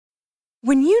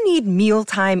When you need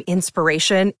mealtime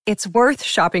inspiration, it's worth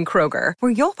shopping Kroger,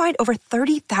 where you'll find over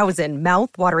 30,000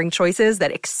 mouth-watering choices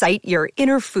that excite your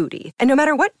inner foodie. And no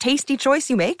matter what tasty choice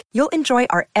you make, you'll enjoy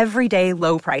our everyday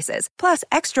low prices, plus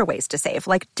extra ways to save,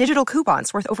 like digital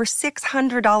coupons worth over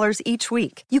 $600 each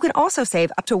week. You can also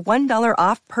save up to $1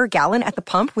 off per gallon at the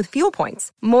pump with fuel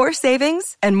points. More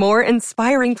savings and more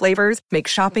inspiring flavors make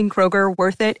shopping Kroger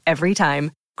worth it every time.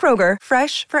 Kroger,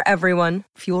 fresh for everyone.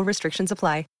 Fuel restrictions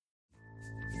apply.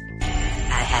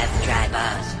 I have dry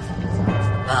balls.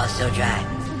 Balls so dry,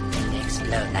 they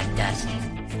explode like dust.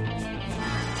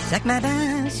 Suck my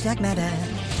balls, suck my balls.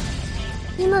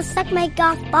 You must suck my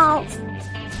golf balls.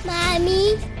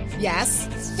 Mommy? Yes?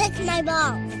 Suck my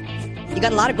balls. You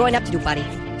got a lot of growing up to do, buddy.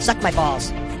 Suck my balls.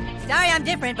 Sorry I'm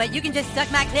different, but you can just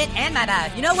suck my clit and my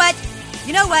balls. You know what?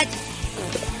 You know what?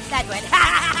 That one.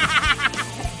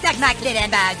 Suck my clit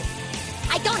and balls.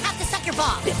 I don't have to suck your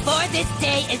balls. Before this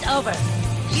day is over,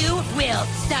 you will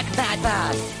suck my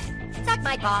balls. Suck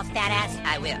my balls, fat ass.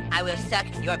 I will. I will suck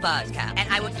your balls, Kyle. And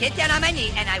I will get down on my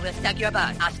knee and I will suck your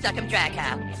balls. I'll suck them dry,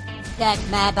 Kyle. Suck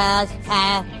my balls,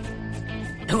 Kyle.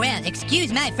 Well,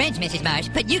 excuse my French, Mrs. Marsh,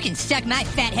 but you can suck my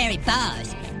fat, hairy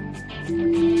balls.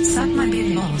 Suck my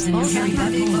big balls in your hairy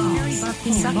butt hole.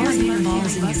 Suck your big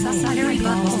balls in your hairy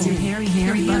butt hole. Your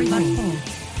hairy butt hole.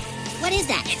 What is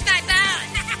that? It's my balls.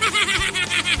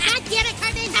 God damn it,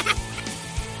 Carmen!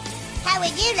 How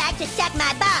would you like to suck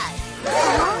my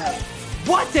balls?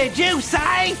 What did you say?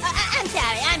 I'm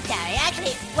sorry.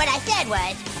 Actually, what I said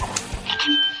was...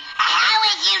 How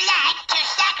would you like to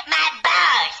suck my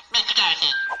balls, Mr.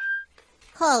 Darcy?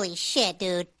 Holy shit,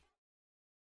 dude.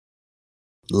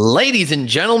 Ladies and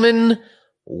gentlemen,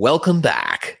 welcome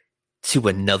back to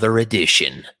another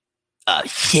edition of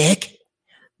Sick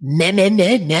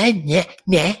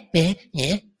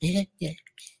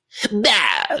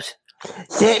Balls.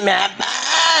 Shake my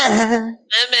balls.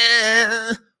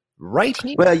 Right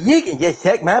here. Well, you can just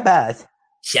shake my balls.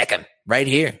 Check 'em right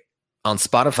here on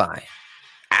Spotify,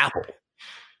 Apple,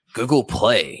 Google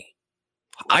Play,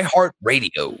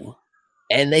 iHeartRadio,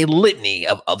 and a litany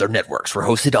of other networks. We're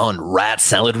hosted on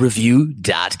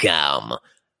ratsaladreview.com,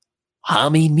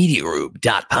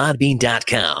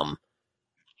 hamimediagroup.podbean.com,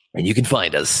 and you can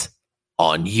find us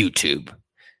on YouTube.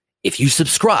 If you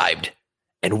subscribed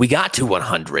and we got to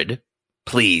 100,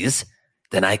 please,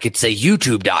 then I could say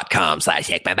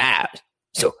youtube.com/checkmyballs.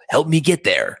 So help me get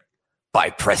there by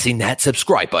pressing that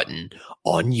subscribe button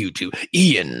on YouTube.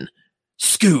 Ian,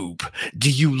 Scoop,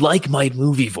 do you like my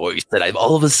movie voice that I've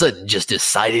all of a sudden just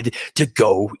decided to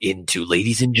go into?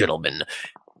 Ladies and gentlemen,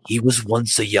 he was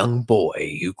once a young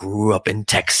boy who grew up in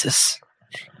Texas,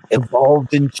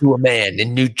 evolved into a man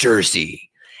in New Jersey,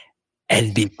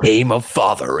 and became a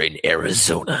father in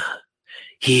Arizona.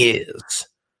 He is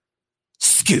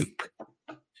Scoop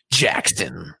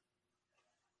Jackson.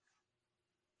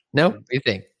 No? What do you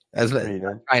think? That's what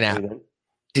right now.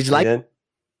 Did you like it?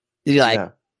 Did you like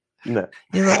it? No.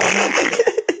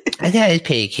 I thought it was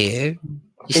pretty cute.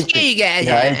 You guys.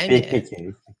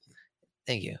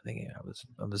 Thank you.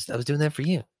 I was doing that for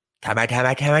you. Time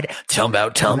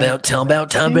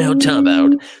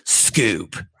out.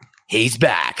 Scoop. He's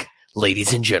back,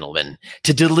 ladies and gentlemen,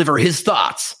 to deliver his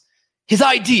thoughts, his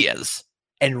ideas,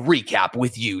 and recap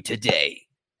with you today.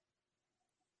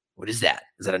 What is that?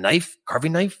 Is that a knife?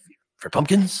 Carving knife for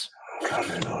pumpkins?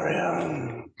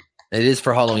 It is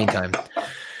for Halloween time.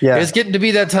 Yeah. It's getting to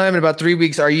be that time in about 3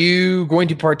 weeks. Are you going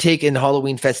to partake in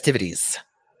Halloween festivities?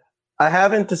 I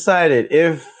haven't decided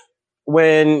if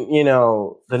when,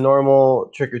 the normal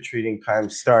trick-or-treating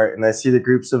times start and I see the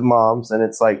groups of moms and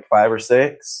it's like 5 or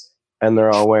 6 and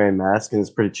they're all wearing masks and it's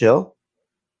pretty chill,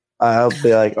 I'll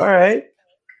be like, all right,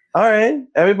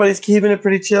 everybody's keeping it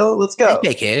pretty chill. Let's go.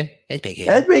 That's pretty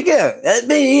good.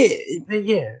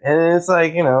 And it's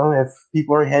like, if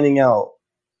people are handing out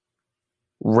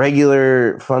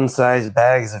regular fun-sized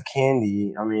bags of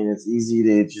candy, I mean, it's easy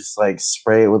to just like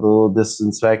spray it with a little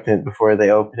disinfectant before they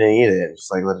open and eat it.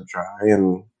 Just like let it dry,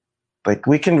 and like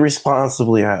we can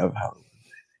responsibly have Halloween.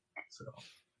 So,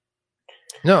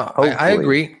 no, I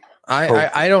agree.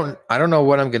 I don't know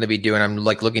what I'm going to be doing. I'm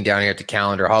like looking down here at the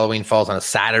calendar. Halloween falls on a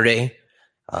Saturday.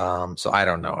 So I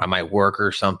don't know. I might work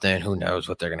or something. Who knows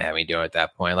what they're going to have me do at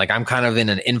that point. Like I'm kind of in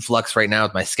an influx right now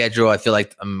with my schedule. I feel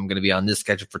like I'm going to be on this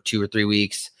schedule for 2 or 3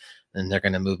 weeks. And they're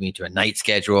going to move me to a night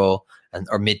schedule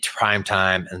or mid prime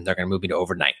time. And they're going to move me to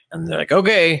overnight. And they're like,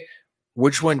 okay,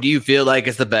 which one do you feel like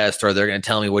is the best? Or they're going to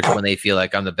tell me which one they feel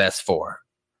like I'm the best for.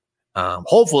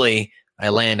 Hopefully I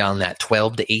land on that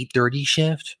 12 to 8:30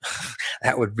 shift.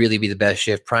 That would really be the best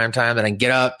shift, prime time. That I can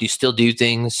get up, still do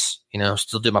things,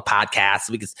 still do my podcast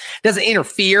because it doesn't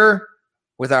interfere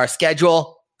with our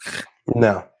schedule?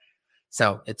 No.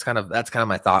 So that's kind of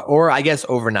my thought. Or I guess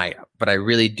overnight, but I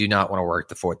really do not want to work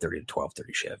the 4:30 to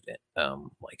 12:30 shift,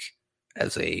 like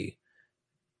as a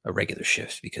regular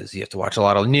shift, because you have to watch a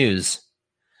lot of news.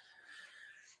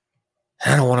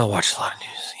 I don't want to watch a lot of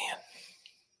news again.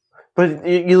 But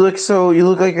you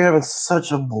look like you're having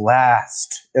such a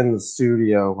blast in the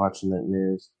studio watching that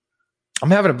news. I'm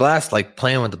having a blast, like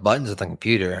playing with the buttons of the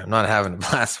computer. I'm not having a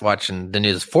blast watching the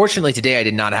news. Fortunately, today I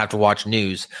did not have to watch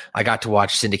news. I got to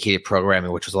watch syndicated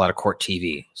programming, which was a lot of court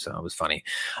TV, so it was funny.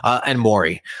 And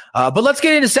Maury. But let's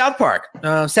get into South Park.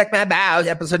 Sec My Bows,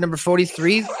 episode number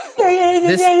 43.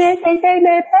 This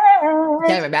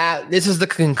is the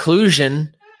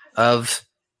conclusion of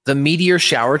the Meteor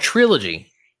Shower trilogy.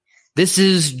 This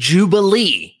is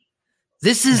Jewbilee.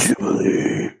 This is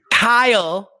Jewbilee.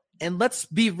 Kyle. And let's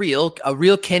be real, a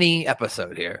real Kenny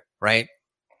episode here, right?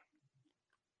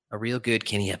 A real good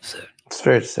Kenny episode. It's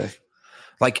fair to say.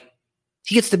 Like,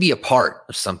 he gets to be a part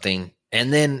of something,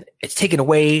 and then it's taken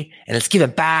away, and it's given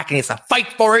back, and it's a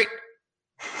fight for it.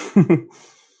 and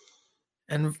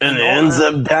it ends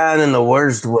up dying in the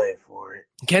worst way for it.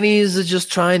 Kenny is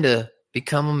just trying to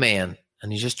become a man,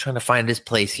 and he's just trying to find his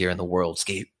place here in the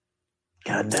worldscape.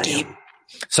 God damn.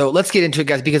 So let's get into it,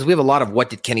 guys, because we have a lot of what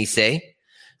did Kenny say.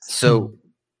 So,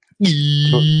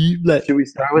 should we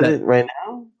start with it right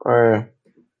now, or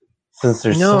since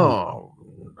there's no,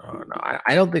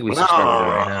 I don't think we should start with it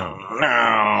right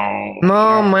now.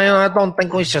 No, man, I don't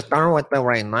think we should start with it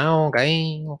right now.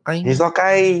 Okay. He's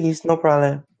okay. He's no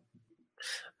problem.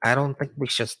 I don't think we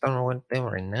should start with it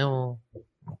right now.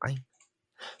 Okay.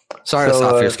 Sorry to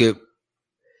stop your scoop.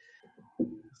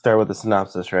 Start with the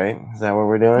synopsis, right? Is that what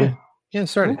we're doing? Yeah,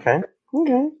 started. Okay.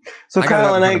 So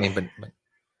Kyle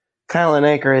and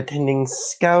Ike are attending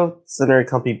Scouts and are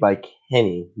accompanied by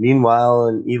Kenny. Meanwhile,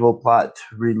 an evil plot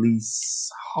to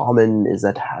release Hammond is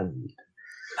at hand.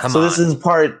 This is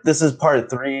part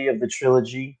 3 of the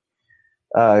trilogy,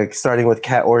 starting with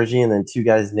Cat Orgy and then 2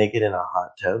 guys naked in a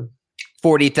hot tub.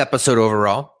 40th episode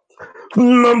overall.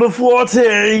 Number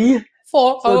 40.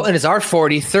 And it's our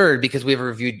 43rd because we've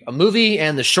reviewed a movie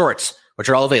and the shorts, which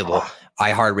are all available.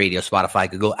 iHeartRadio,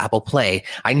 Spotify, Google, Apple Play.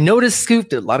 I noticed, Scoop,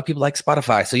 that a lot of people like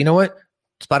Spotify. So you know what?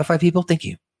 Spotify people, thank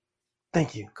you.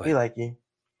 Thank you. We like you.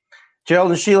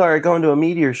 Gerald and Sheila are going to a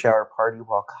meteor shower party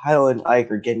while Kyle and Ike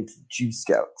are getting to Jew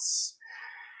Scouts.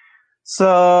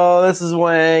 So this is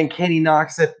when Kenny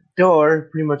knocks at the door,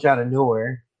 pretty much out of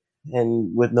nowhere,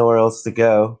 and with nowhere else to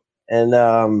go. And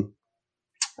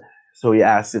so he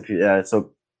asks if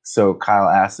so Kyle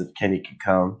asks if Kenny could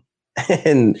come,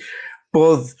 and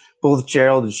both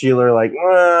Gerald and Sheila are like,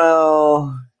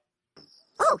 well.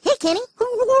 Oh, hey, Kenny.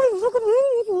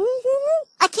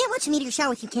 I can't watch a meteor shower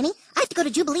with you, Kenny. I have to go to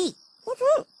Jewbilee.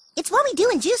 It's what we do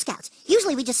in Jew Scouts.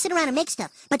 Usually we just sit around and make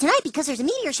stuff. But tonight, because there's a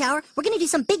meteor shower, we're going to do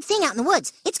some big thing out in the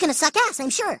woods. It's going to suck ass, I'm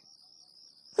sure.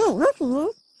 Hey,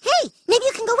 maybe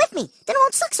you can go with me. Then it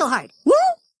won't suck so hard.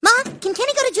 Ma, can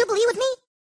Kenny go to Jewbilee with me?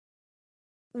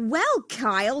 Well,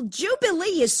 Kyle,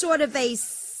 Jewbilee is sort of a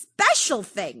special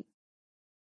thing.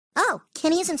 Oh,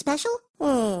 Kenny isn't special?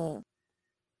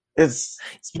 It's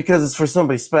because it's for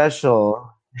somebody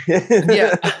special.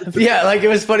 yeah, like it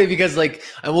was funny because and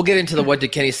we'll get into the what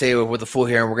did Kenny say with the full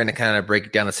here, and we're going to kind of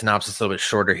break down the synopsis a little bit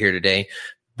shorter here today.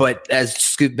 But as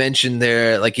Scoop mentioned,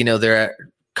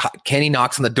 Kenny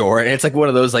knocks on the door, and it's like one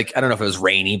of those, I don't know if it was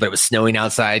rainy, but it was snowing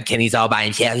outside. Kenny's all by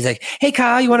himself. He's like, hey,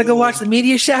 Kyle, you want to go watch the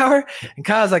meteor shower? And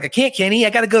Kyle's like, I can't, Kenny. I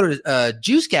got to go to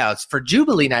Jew Scouts for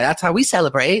Jewbilee night. That's how we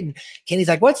celebrate. And Kenny's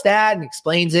like, what's that? And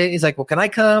explains it. He's like, well, can I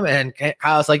come? And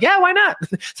Kyle's like, yeah, why not?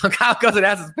 So Kyle goes and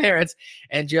asks his parents.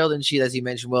 And Gerald and Sheila, as you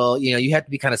mentioned, well, you have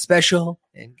to be kind of special.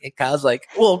 And Kyle's like,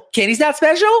 well, Kenny's not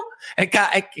special? And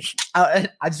I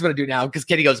just want to do it now because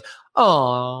Kenny goes,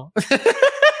 oh.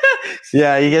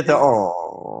 Yeah, you get the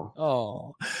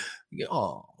oh.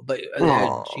 But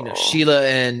Sheila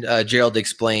and Gerald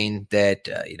explain that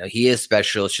he is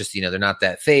special. It's just they're not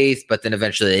that faith. But then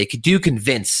eventually they do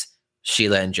convince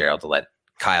Sheila and Gerald to let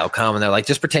Kyle come, and they're like,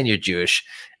 just pretend you're Jewish.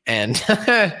 And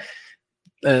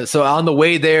so on the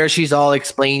way there, she's all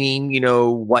explaining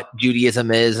what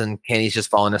Judaism is, and Kenny's just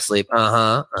falling asleep.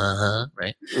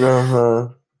 Right.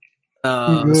 So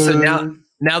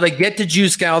now they get to Jew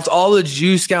Scouts. All the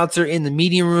Jew Scouts are in the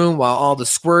meeting room, while all the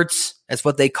squirts, that's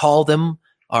what they call them,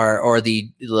 or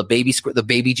the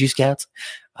baby Jew Scouts,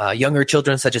 younger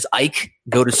children such as Ike,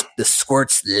 go to the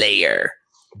squirts lair.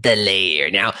 The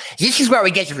lair. Now, this is where we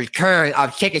get the return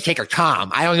of Ticker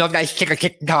Tom. I don't know if that's Ticker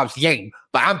Tom's name,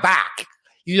 but I'm back.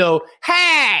 Hey,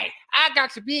 I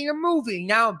got to be in a movie.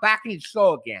 Now I'm back in the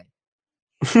show again.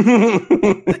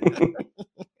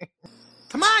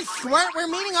 Come Come on, Squirt, we're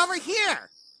meeting over here.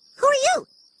 Who are you?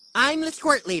 I'm the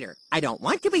Squirt Leader. I don't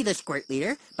want to be the Squirt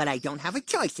Leader, but I don't have a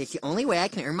choice. It's the only way I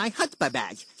can earn my chutzpah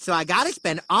badge. So I gotta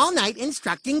spend all night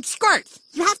instructing Squirts.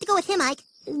 You have to go with him, Ike.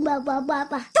 Don't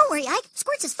worry, Ike.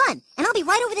 Squirts is fun, and I'll be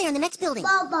right over there in the next building.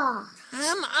 Come on!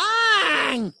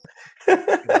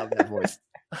 Love that voice.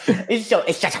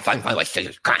 It's such a fun voice.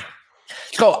 Come on.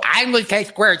 So I'm going to take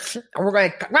Squirts, and we're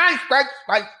going to come on,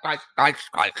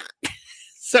 Squirt.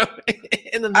 So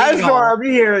in the I just meeting hall, want to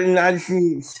be here and I just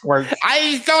need Squirt.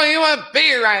 I just don't even want to be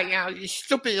here right now, you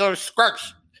stupid little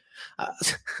Squirts.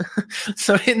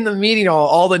 So in the meeting hall,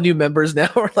 all the new members now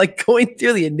are like going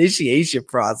through the initiation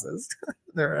process.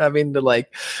 They're having to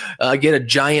like get a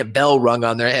giant bell rung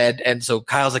on their head. And so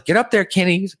Kyle's like, get up there,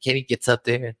 Kenny. So Kenny gets up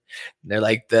there. And they're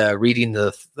like reading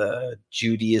the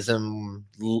Judaism,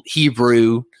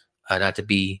 Hebrew, not to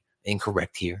be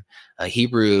incorrect here.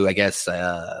 Hebrew, I guess,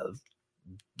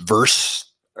 verse,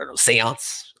 I don't know,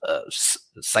 seance,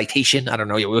 citation. I don't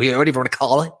know. Whatever you want to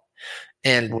call it.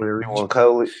 And Whatever you want to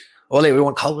call it. Well, we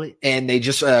won't call it. And they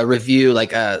just review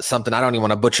like something. I don't even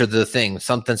want to butcher the thing.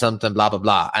 Something, blah, blah,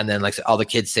 blah. And then like all the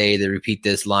kids say, they repeat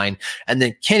this line. And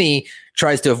then Kenny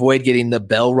tries to avoid getting the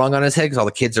bell rung on his head because all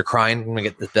the kids are crying when they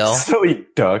get the bell. So he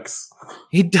ducks.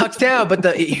 He ducks down, but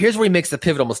here's where he makes the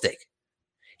pivotal mistake.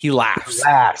 He laughs. He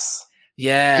laughs.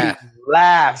 Yeah. He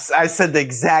laughs. I said the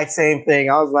exact same thing.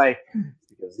 I was like,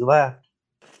 because he laughed.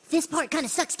 This part kind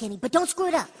of sucks, Kenny, but don't screw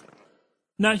it up.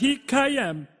 Nahi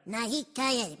Kayem. Nahi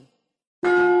Kayem.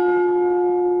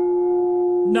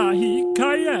 Nahi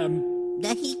Kayem.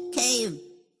 Nahi Kayem.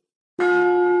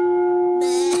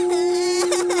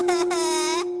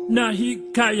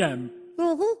 Nahi Kayem.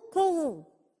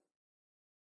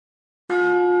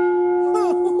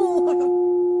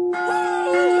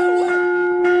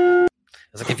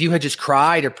 It's like if you had just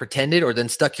cried or pretended or then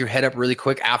stuck your head up really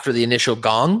quick after the initial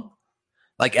gong,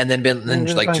 like, and then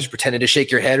just pretended to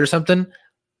shake your head or something,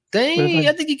 then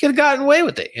I think you could have gotten away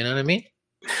with it. You know what I mean?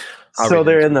 So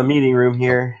they're in the meeting room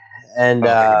here, and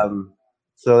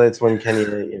so that's when Kenny,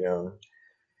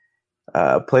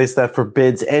 place that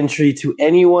forbids entry to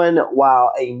anyone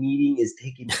while a meeting is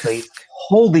taking place,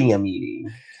 holding a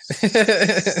meeting.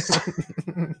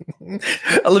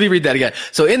 Let me read that again.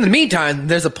 So in the meantime,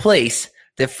 there's a place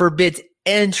that forbids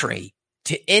entry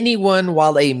to anyone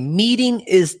while a meeting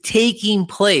is taking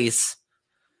place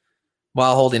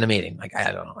while holding a meeting. Like,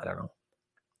 I don't know.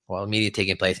 While a meeting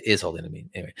taking place is holding a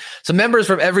meeting. Anyway, so members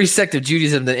from every sect of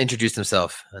Judaism then introduce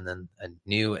themselves, and then a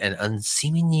new and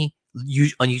unseemingly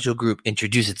unusual group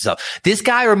introduces itself. This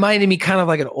guy reminded me kind of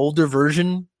like an older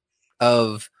version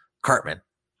of Cartman.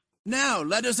 Now,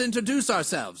 let us introduce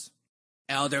ourselves.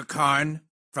 Elder Karn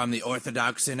from the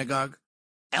Orthodox Synagogue.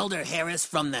 Elder Harris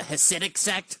from the Hasidic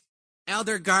sect.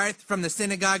 Elder Garth from the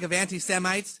Synagogue of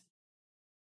Anti-Semites.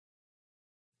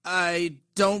 I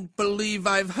don't believe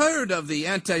I've heard of the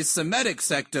anti-Semitic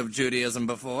sect of Judaism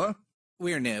before.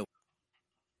 We're new.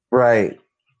 Right.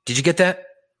 Did you get that?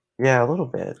 Yeah, a little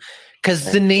bit.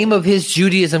 Because the name of his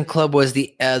Judaism club was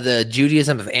the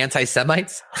Judaism of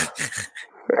Anti-Semites.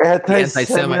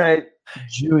 Anti-Semite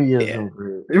Judaism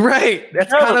group. Right.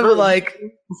 That's kind of like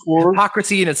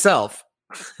hypocrisy in itself.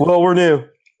 Well, we're new.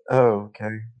 Oh,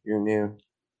 okay. You're new.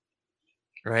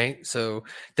 Right. So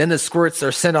then the Squirts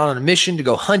are sent on a mission to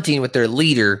go hunting with their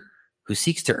leader, who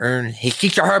seeks to earn my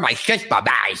chutzpah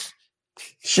badge.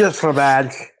 Chutzpah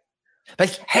badge.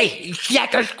 But hey, you see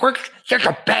that Squirts? There's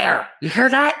a bear. You hear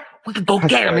that? We can go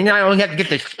get him, and I only have to get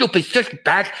the stupid chutzpah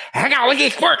badge. Hang out with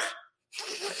these Squirts.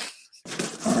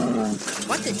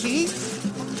 What the cheese?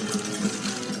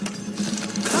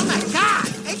 Oh my God!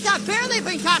 It's that bear they've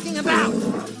been talking about!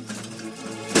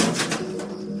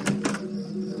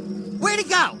 Where'd it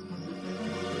go?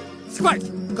 Squirt,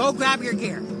 go grab your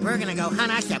gear. We're gonna go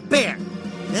hunt us a bear.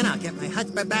 Then I'll get my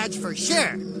chutzpah badge for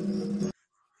sure.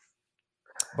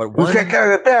 But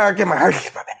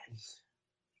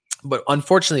But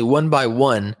unfortunately, one by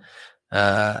one,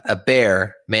 a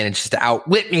bear manages to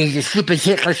outwit me, you stupid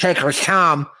Hitler shaker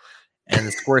Tom, and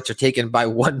the Squirts are taken by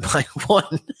one.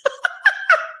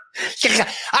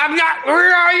 I'm not.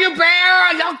 Where are you,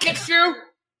 bear? I'll get you.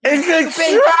 It's a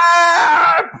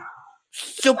trap!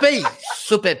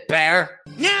 Stupid bear.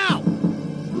 Now!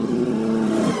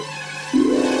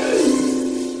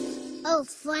 Oh,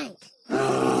 Frank.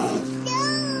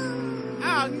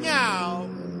 Oh no!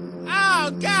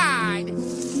 Oh God!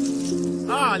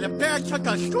 Oh, the bear took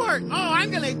a squirt. Oh, I'm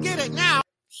gonna get it now.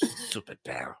 Stupid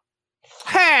bear.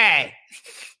 Hey!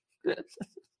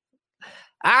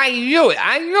 I knew it.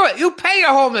 You pay a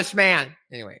homeless man.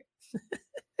 Anyway.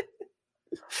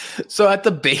 So at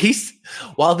the base,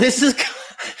 while this is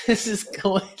this is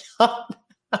going on.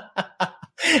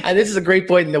 And this is a great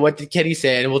point in what Kenny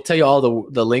said, and we'll tell you all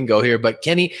the lingo here. But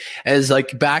Kenny is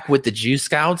like back with the Jew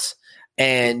Scouts,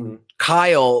 and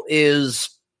Kyle is.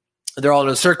 They're all in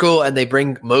a circle, and they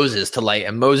bring Moses to light.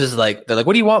 And Moses they're like,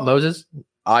 "What do you want, Moses?"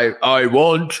 I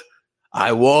want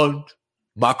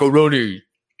macaroni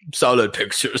salad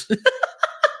pictures.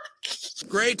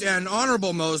 Great and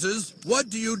honorable Moses, what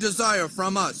do you desire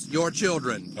from us, your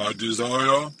children? I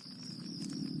desire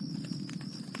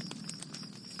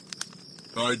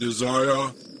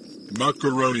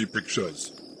macaroni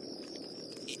pictures.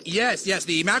 Yes,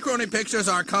 the macaroni pictures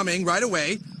are coming right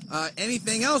away.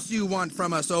 Anything else you want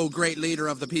from us, oh great leader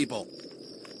of the people?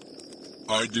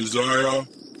 I desire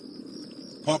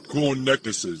popcorn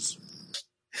necklaces.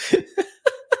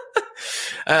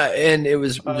 And it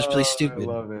was really stupid. I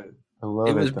love it. I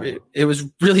love it. It was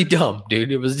really dumb,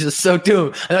 dude. It was just so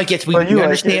dumb. And like, yes, we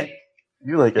understand.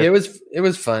 You like it? It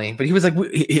was funny, but he was like,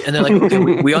 and they're like, okay,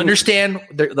 we understand.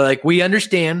 They're like, we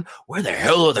understand. Where the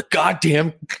hell are the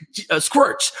goddamn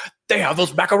squirts? They have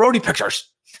those macaroni pictures.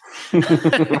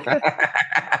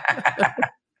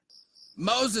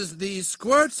 Moses, the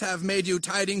squirts have made you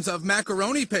tidings of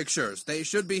macaroni pictures. They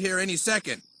should be here any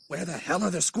second. Where the hell are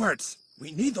the squirts?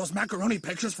 We need those macaroni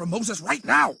pictures from Moses right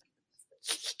now.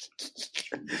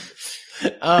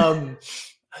 And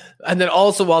then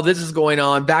also while this is going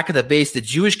on, back at the base, the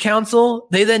Jewish council,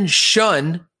 they then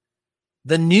shun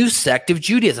the new sect of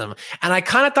Judaism. And I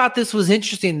kind of thought this was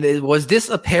interesting. Was this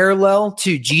a parallel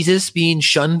to Jesus being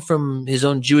shunned from his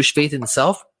own Jewish faith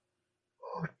himself?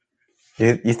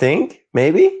 You think?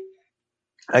 Maybe?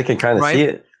 I can kind of see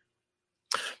it.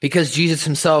 Because Jesus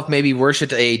himself maybe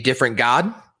worshipped a different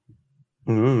God?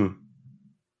 I'm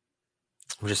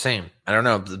just saying. I don't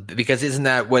know. Because isn't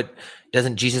that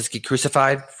doesn't Jesus get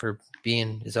crucified for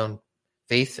being his own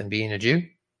faith and being a Jew?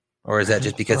 Or is that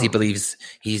just because he believes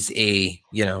he's a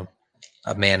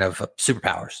man of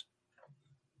superpowers?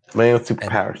 Man with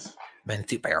superpowers.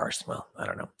 Well, I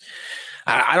don't know.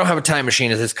 I don't have a time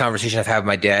machine as this conversation I've had with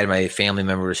my dad and my family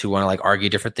members who want to argue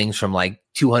different things from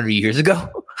 200 years ago.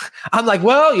 I'm like,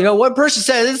 well, one person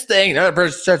said this thing, another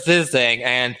person says this thing,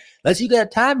 and unless you got a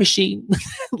time machine,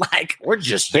 we're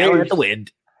just yelling at the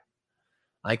wind.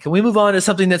 Can we move on to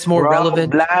something that's more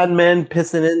relevant? Blind men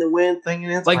pissing in the wind,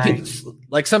 thinking it's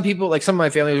some people, some of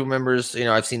my family members,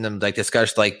 I've seen them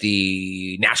discuss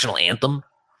the national anthem,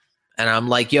 and I'm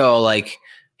like,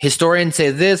 historians say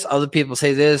this, other people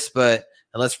say this, but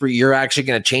unless you're actually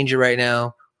going to change it right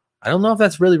now, I don't know if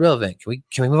that's really relevant. Can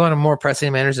we move on to more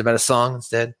pressing matters about a song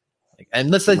instead?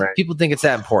 And let's people think it's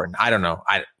that important. I don't know.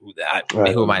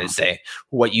 Who am I to say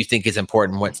what you think is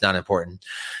important, what's not important?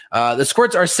 The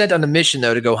squirts are sent on a mission,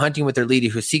 though, to go hunting with their leader,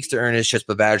 who seeks to earn his just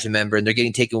Babbage, remember, and they're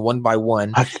getting taken one by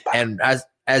one. And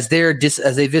as they've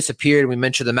disappeared, we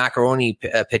mentioned the macaroni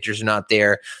pictures are not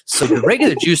there. So the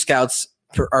regular Jew Scouts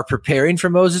are preparing for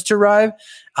Moses to arrive,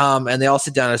 and they all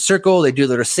sit down in a circle. They do a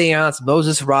little seance.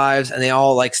 Moses arrives, and they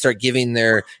all start giving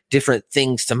their different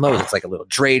things to Moses, like a little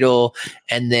dreidel,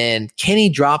 and then Kenny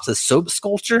drops a soap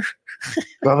sculpture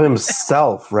of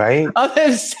himself, right? Of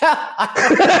himself.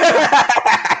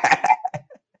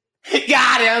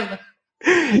 Got him.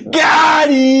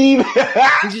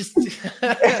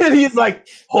 And he's like,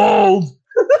 hold.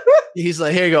 He's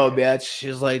like, here you go, bitch.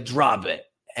 He's like, drop it.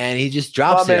 And he just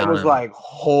drops it on him. Was like,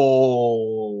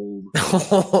 hold.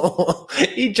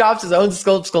 He drops his own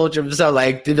sculpture himself,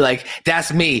 to be like,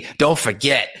 that's me. Don't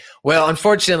forget. Well,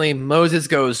 unfortunately, Moses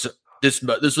goes, this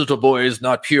little boy is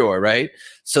not pure, right?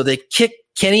 So they kick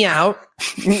Kenny out.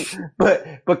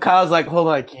 but Kyle's like, hold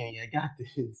on, Kenny, I got this.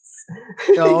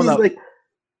 No, He's like,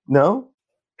 no?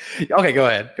 Okay, go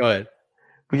ahead. But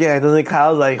yeah, then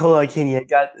Kyle's like, hold on, Kenny, I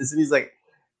got this. And he's like,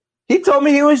 he told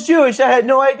me he was Jewish. I had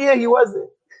no idea he wasn't.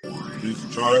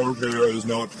 This child here is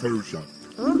not kosher.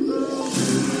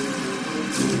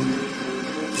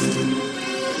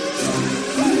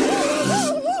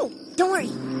 Don't worry.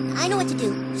 I know what to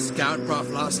do. Scout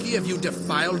Broflovsky, have you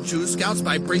defiled Jew Scouts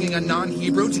by bringing a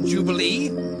non-Hebrew to Jubilee?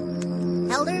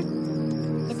 Elder,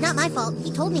 it's not my fault.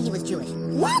 He told me he was Jewish.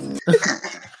 What?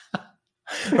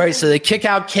 Right, so they kick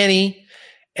out Kenny.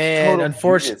 And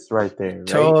unfortunately, right there, right?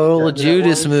 Total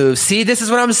Judas move. See, this is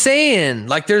what I'm saying.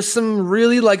 There's some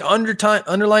really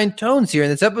underlying tones here in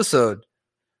this episode.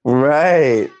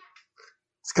 Right,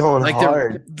 it's going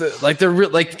hard.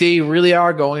 They really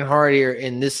are going hard here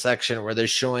in this section where they're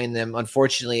showing them,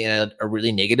 unfortunately, in a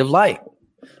really negative light.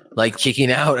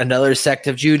 Kicking out another sect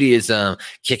of Judaism,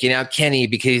 kicking out Kenny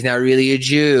because he's not really a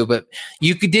Jew. But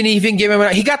you didn't even give him.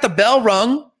 He got the bell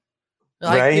rung.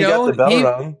 Right, he got the bell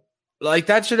rung. Like,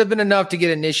 that should have been enough to get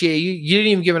initiated. You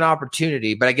didn't even give an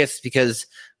opportunity, but I guess it's because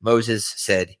Moses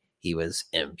said he was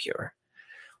impure.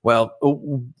 Well,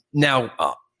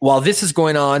 now, while this is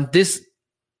going on, this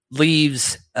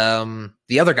leaves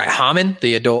the other guy, Haman,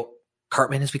 the adult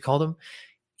Cartman, as we called him.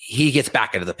 He gets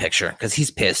back into the picture because he's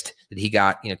pissed that he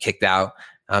got kicked out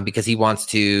because he wants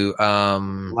to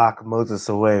lock Moses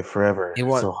away forever. He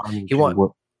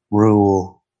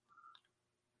rule,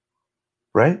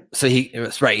 right? So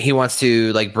he wants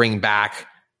to like bring back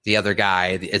the other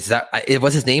guy.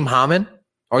 Was his name Haman,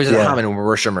 or is it Haman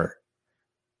worshiper?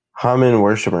 Haman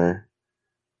worshiper.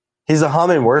 He's a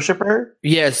Haman worshiper.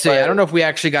 Yeah. So I don't know if we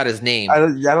actually got his name. I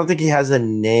don't think he has a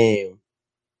name.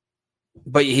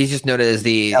 But he's just noted as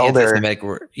the elder.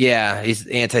 Anti-Semitic. Yeah, he's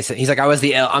He's like,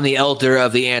 I'm the elder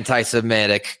of the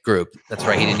anti-Semitic group. That's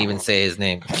right. He didn't even say his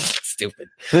name. Stupid.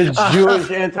 The Jewish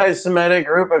anti-Semitic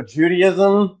group of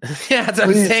Judaism. Yeah, that's what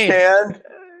I'm saying. Stand.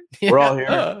 Yeah. We're all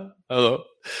here. Hello.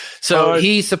 So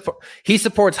he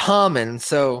supports Haman.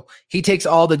 So he takes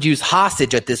all the Jews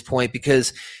hostage at this point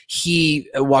because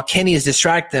while Kenny is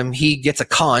distracting them, he gets a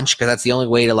conch because that's the only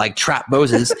way to like trap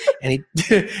Moses, and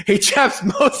he traps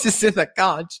Moses in the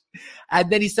conch, and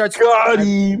then he starts. Got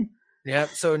him. Yeah.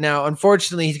 So now,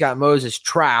 unfortunately, he's got Moses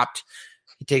trapped.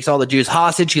 He takes all the Jews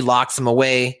hostage. He locks them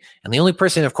away, and the only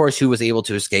person, of course, who was able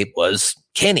to escape was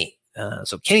Kenny.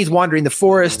 So Kenny's wandering the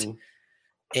forest.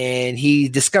 And he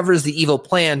discovers the evil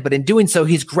plan, but in doing so,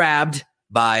 he's grabbed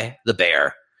by the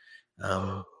bear.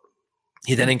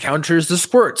 He then encounters the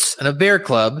squirts and a bear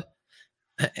cub.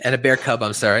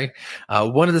 I'm sorry.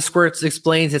 One of the squirts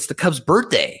explains it's the cub's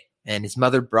birthday, and his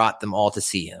mother brought them all to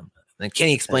see him. And then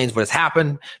Kenny explains what has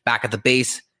happened back at the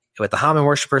base with the Haman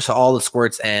worshippers. So all the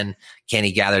squirts and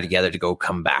Kenny gather together to go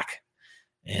come back.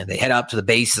 And they head up to the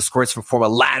base. The squirts form a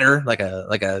ladder, like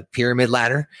a pyramid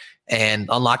ladder, and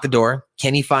unlock the door.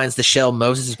 Kenny finds the shell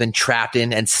Moses has been trapped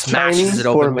in and smashes it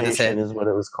open with his head. Is what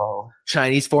it was called.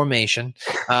 Chinese formation.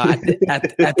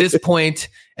 At this point,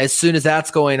 as soon as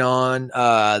that's going on,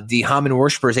 the Haman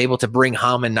worshiper is able to bring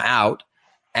Haman out.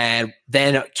 And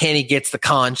then Kenny gets the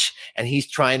conch and he's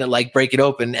trying to like break it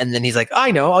open. And then he's like,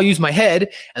 I know, I'll use my head.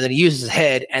 And then he uses his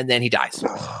head and then he dies.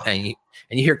 And you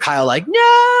hear Kyle like,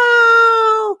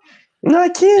 no,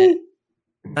 not Kenny.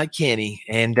 Not Kenny.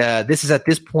 And this is at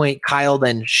this point, Kyle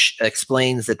then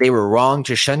explains that they were wrong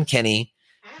to shun Kenny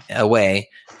away.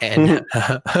 And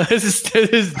this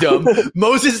is dumb.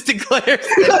 Moses declares.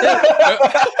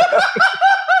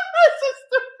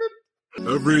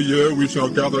 Every year we shall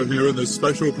gather here in this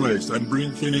special place and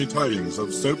bring Kenny tidings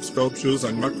of soap sculptures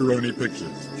and macaroni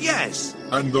pictures. Yes.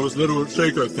 And those little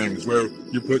shaker things where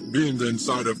you put beans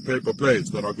inside of paper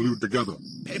plates that are glued together.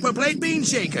 Paper plate bean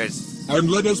shakers. And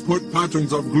let us put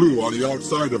patterns of glue on the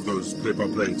outside of those paper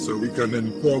plates so we can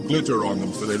then pour glitter on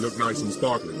them so they look nice and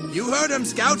sparkling. You heard him,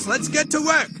 Scouts. Let's get to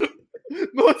work.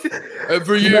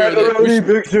 Every year, macaroni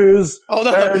pictures. Hold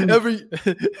on. Every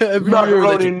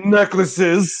macaroni year,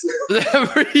 necklaces.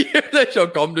 Every year they shall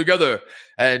come together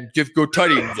and give good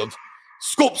tidings of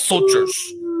sculptures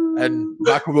and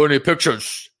macaroni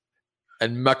pictures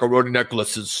and macaroni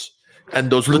necklaces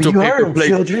and those little paper plate.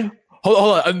 Children. Hold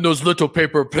on, and those little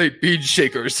paper plate bean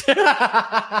shakers. And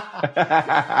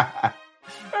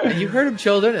you heard him,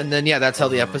 children, and then that's how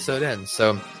the episode ends.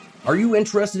 So. Are you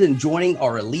interested in joining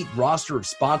our elite roster of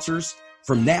sponsors?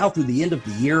 From now through the end of the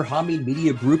year, Hameen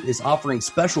Media Group is offering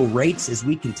special rates as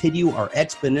we continue our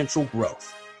exponential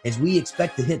growth, as we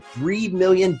expect to hit 3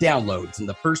 million downloads in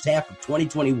the first half of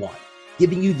 2021,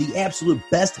 giving you the absolute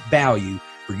best value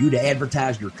for you to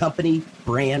advertise your company,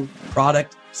 brand,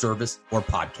 product, service, or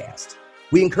podcast.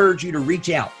 We encourage you to reach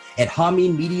out at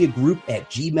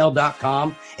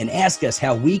hameenmediagroup@gmail.com and ask us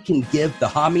how we can give the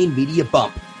Hameen Media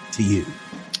bump to you.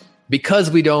 Because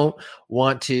we don't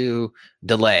want to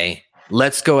delay,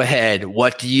 let's go ahead.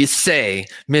 What do you say,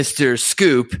 Mr.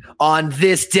 Scoop, on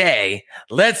this day?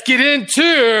 Let's get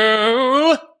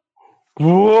into...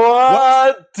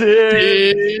 What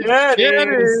did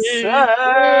Kenny say?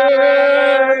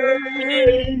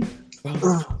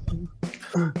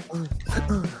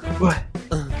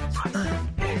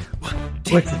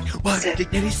 What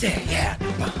did Kenny say? Yeah.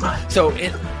 So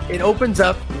it opens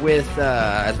up with,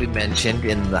 as we mentioned,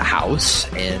 in the house,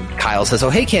 and Kyle says, "Oh,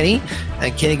 hey, Kenny."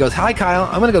 And Kenny goes, "Hi, Kyle.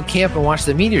 I'm going to go camp and watch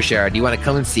the meteor shower. Do you want to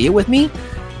come and see it with me?"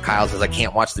 Kyle says, I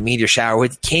can't watch the meteor shower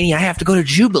with Kenny. I have to go to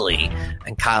Jewbilee.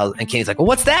 And Kenny's like, well,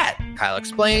 what's that? Kyle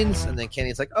explains. And then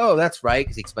Kenny's like, oh, that's right.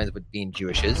 Because he explains what being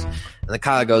Jewish is. And then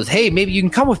Kyle goes, hey, maybe you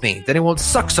can come with me. Then it won't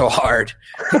suck so hard.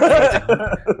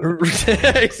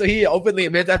 So he openly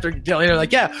admits after telling her,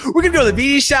 like, yeah, we're going to go to the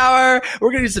meteor shower.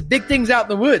 We're going to do some big things out in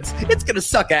the woods. It's going to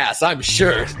suck ass, I'm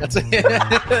sure. That's like,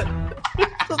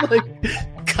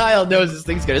 Kyle knows this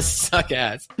thing's gonna suck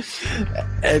ass.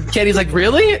 And Kenny's like,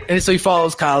 really? And so he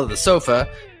follows Kyle to the sofa.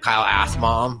 Kyle asks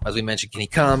Mom, as we mentioned, can he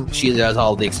come? She does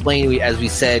all the explaining. As we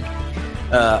said,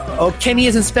 oh, Kenny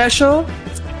isn't special?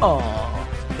 Aww.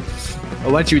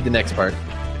 Why don't you read the next part?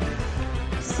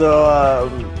 So,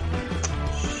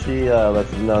 she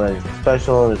lets him know that he's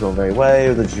special in his own very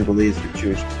way. The Jubilees for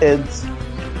Jewish kids.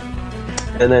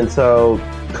 And then so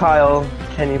Kyle,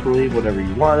 can you believe whatever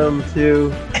you want him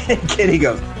to? And Kenny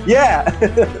goes, yeah.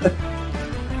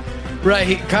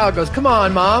 Right. Kyle goes, come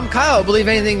on, Mom. Kyle, believe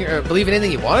in anything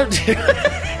you want him to.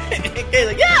 And Kenny's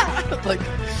like, yeah. Like,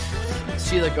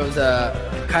 she like goes,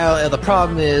 Kyle, the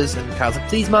problem is, and Kyle's like,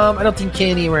 please, Mom, I don't think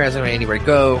Kenny has anywhere to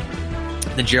go.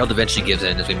 And then Gerald eventually gives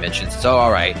in, as we mentioned. So,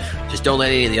 all right, just don't let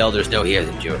any of the elders know he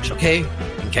isn't Jewish, okay?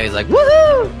 And Kenny's like,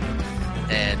 woohoo!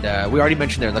 And we already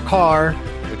mentioned they're in the car.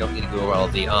 We don't need to go over all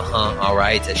the all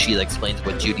right, as she explains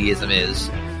what Judaism is.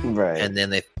 Right. And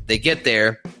then they get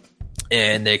there,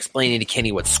 and they're explaining to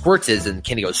Kenny what squirts is, and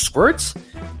Kenny goes, squirts?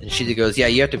 And she goes, yeah,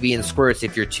 you have to be in squirts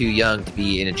if you're too young to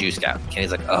be in a Jew Scout. Kenny's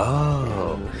like,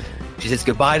 oh. She says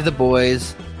goodbye to the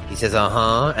boys. He says,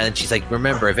 and she's like,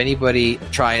 remember, if anybody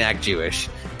try and act Jewish.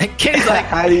 And Kenny's like,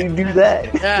 how do you do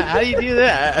that? Yeah, how do you do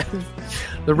that?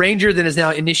 The ranger then is now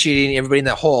initiating everybody in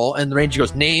that hole, and the ranger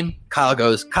goes, name. Kyle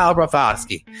goes, Kyle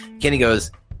Brofowski. Kenny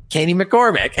goes, Kenny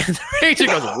McCormick. And the ranger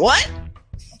goes, what?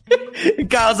 And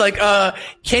Kyle's like,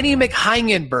 Kenny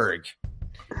McHeingenberg.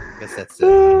 I guess that's you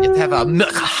have to have a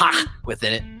mch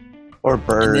within it. Or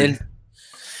bird.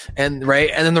 And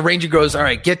then the ranger goes, all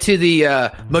right, get to the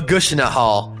Magushna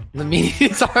Hall. The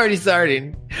meeting's already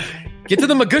starting. Get to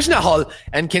the Magushna Hall.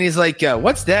 And Kenny's like,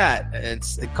 what's that?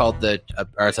 It's called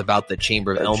it's about the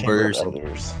Chamber of Elders.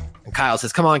 And Kyle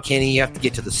says, come on, Kenny, you have to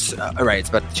get to the, all right, it's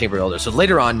about the Chamber of Elders. So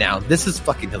later on now, this is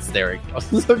fucking hysterical.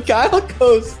 So Kyle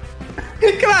goes,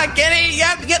 come on, Kenny, you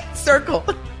have to get the circle.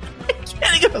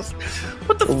 Kenny goes,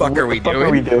 what the fuck are we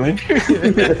doing?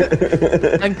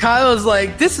 And Kyle's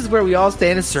like, this is where we all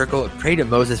stand in a circle and pray to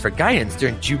Moses for guidance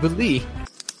during Jubilee.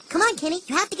 Come on, Kenny,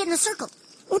 you have to get in a circle.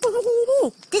 What the hell do you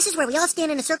do? This is where we all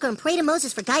stand in a circle and pray to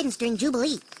Moses for guidance during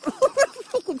Jubilee.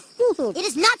 It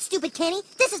is not stupid, Kenny.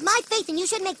 This is my faith and you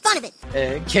shouldn't make fun of it.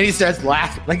 And Kenny starts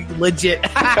laughing, like legit.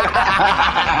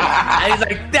 And he's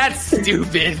like, that's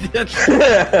stupid.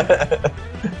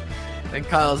 And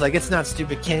Kyle's like, it's not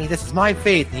stupid, Kenny. This is my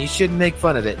faith, and you shouldn't make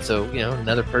fun of it. So,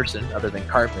 another person other than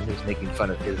Cartman who's making fun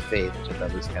of his faith, which I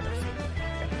thought was kind of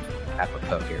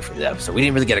apropos here for them. So we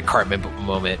didn't really get a Cartman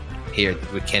moment here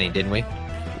with Kenny, didn't we?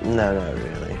 No, not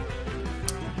really.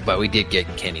 But we did get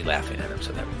Kenny laughing at him,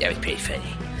 so that was pretty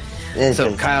funny. Yeah,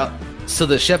 So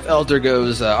the chef elder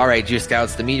goes, all right, Jew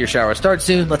Scouts, the meteor shower starts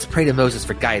soon. Let's pray to Moses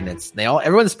for guidance. And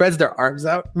everyone spreads their arms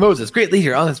out. Moses, great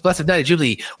leader, on this blessed night of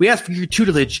Jubilee, we ask for your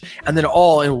tutelage. And then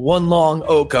all in one long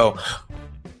go,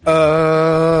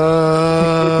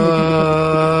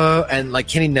 and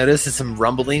Kenny notices some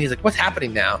rumbling. He's like, what's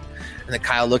happening now? And then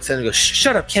Kyle looks at him and goes,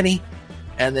 shut up, Kenny.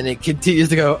 And then it continues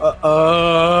to go,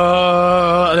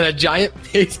 and then a giant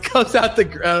face comes out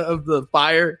of the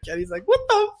fire. Kenny's like, what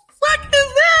the fuck is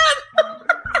that?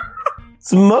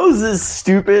 It's Moses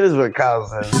stupid is what Kyle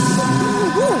says. Shut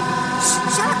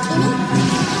up, Kenny.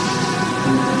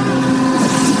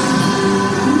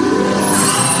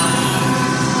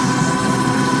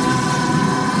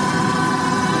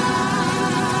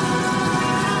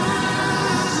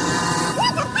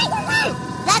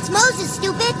 That's Moses,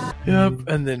 stupid. Yep.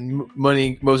 And then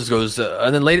Moses goes,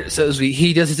 and then later says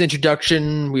he does his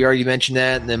introduction. We already mentioned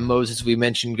that. And then Moses, we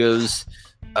mentioned, goes,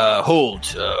 hold,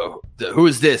 who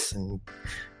is this? And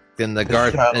then the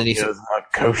Garth, and he says,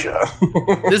 not kosher.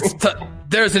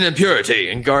 There's an impurity.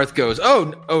 And Garth goes,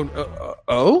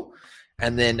 oh.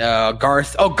 And then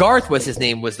Garth was his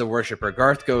name, was the worshiper.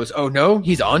 Garth goes, oh no,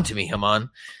 he's on to me,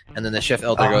 Haman. And then the chef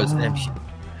elder goes, an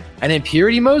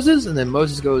impurity, Moses? And then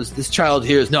Moses goes, this child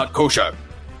here is not kosher.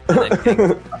 And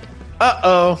then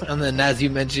and then, as you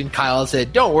mentioned, Kyle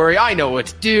said, don't worry, I know what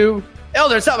to do.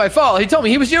 Elder, it's not my fault. He told me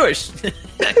he was Jewish.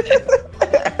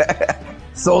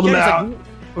 Sold him out. Like,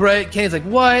 right? Kenny's like,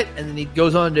 what? And then he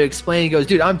goes on to explain. He goes,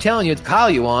 dude, I'm telling you, it's Kyle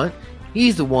you want.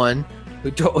 He's the one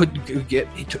who told me to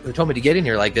get in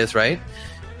here like this, right?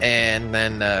 And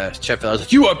then Chef Fellows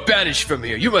like, "You are banished from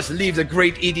here. You must leave the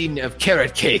great eating of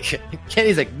carrot cake."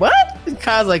 Kenny's like, "What?" And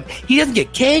Kyle's like, "He doesn't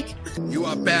get cake?" You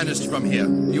are banished from here.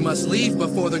 You must leave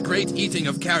before the great eating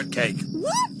of carrot cake.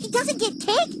 What? He doesn't get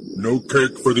cake? No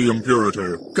cake for the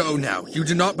impurity. Go now. You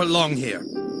do not belong here.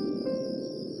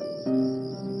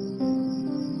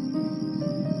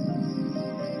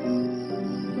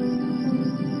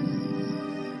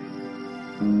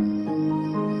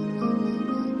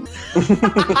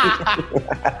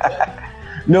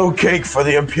 No cake for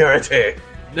the impurity.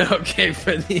 No cake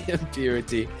for the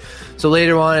impurity. So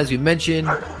later on, as we mentioned,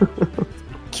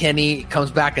 Kenny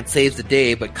comes back and saves the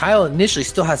day, but Kyle initially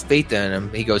still has faith in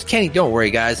him. He goes, "Kenny, don't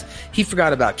worry, guys. He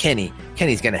forgot about Kenny.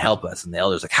 Kenny's going to help us." And the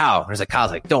elder's like, "How?" And he's like,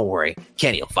 Kyle's like, "Don't worry.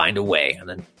 Kenny will find a way." And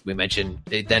then we mentioned,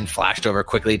 it then flashed over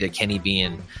quickly to Kenny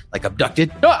being like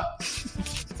abducted. Ah!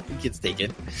 He gets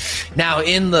taken. Now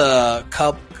in the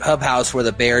cub house where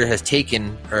the bear has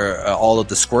taken all of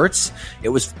the squirts, it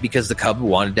was because the cub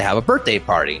wanted to have a birthday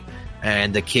party.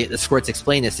 And the squirts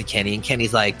explain this to Kenny, and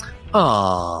Kenny's like,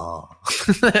 "Aww."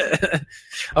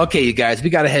 Okay, you guys,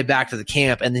 we got to head back to the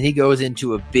camp. And then he goes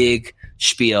into a big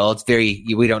spiel. It's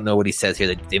we don't know what he says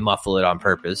here. They muffle it on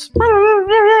purpose. And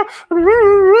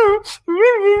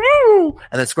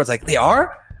then Squirt's like, "They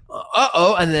are?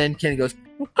 Uh-oh." And then Kenny goes,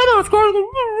 "Come on, Squirt.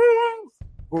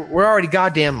 We're already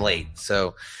goddamn late."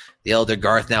 So the elder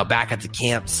Garth, now back at the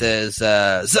camp, says,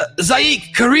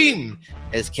 "Zaik, Kareem,"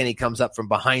 as Kenny comes up from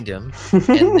behind him.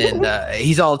 And then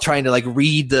he's all trying to like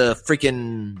read the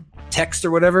freaking text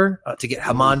or whatever to get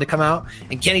Haman to come out.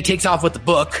 And Kenny takes off with the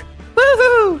book.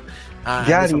 Woohoo!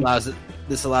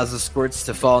 This allows the squirts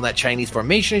to fall in that Chinese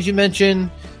formation, as you mentioned.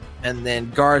 And then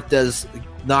Garth does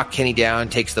knock Kenny down,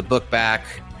 takes the book back.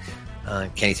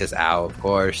 Kenny says, "Ow," of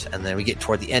course. And then we get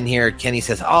toward the end here. Kenny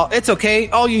says, "Oh, it's okay.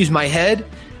 I'll use my head."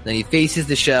 Then he faces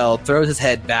the shell, throws his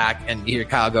head back, and you hear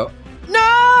Kyle go,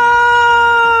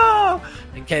 "No!"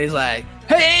 And Kenny's like,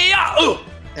 "Hey, ooh!"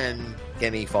 And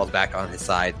Kenny falls back on his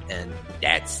side, and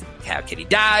that's how Kenny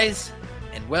dies.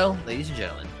 And well, ladies and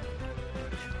gentlemen,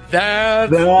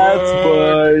 that's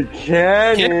what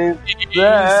Kenny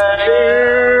said.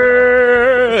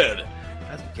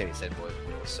 That's what Kenny said, boys and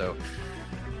girls. So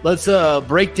let's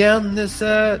break down this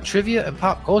trivia and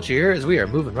pop culture here as we are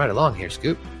moving right along here,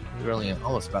 Scoop. We're only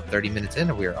almost about 30 minutes in,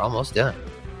 and we are almost done.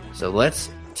 So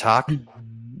let's talk.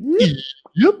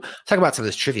 Talk about some of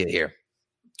this trivia here.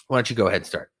 Why don't you go ahead and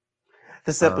start?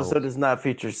 This episode does not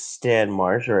feature Stan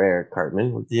Marsh or Eric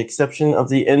Cartman, with the exception of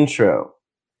the intro.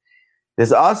 This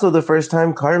is also the first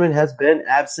time Cartman has been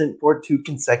absent for 2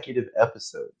 consecutive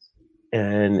episodes.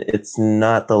 And it's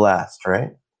not the last,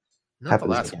 right? Not the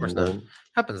last, of course not.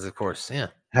 Happens, of course, yeah.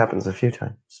 Happens a few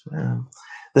times.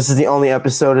 This is the only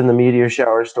episode in the Meteor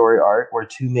Shower story arc where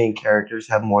 2 main characters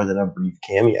have more than a brief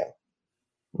cameo.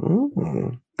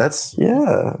 That's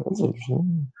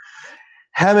interesting.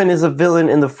 Hammond is a villain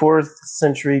in the 4th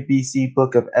century BC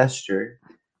book of Esther,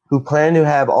 who planned to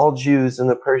have all Jews in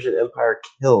the Persian Empire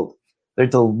killed. Their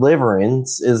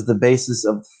deliverance is the basis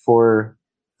for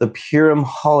the Purim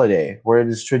holiday, where it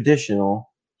is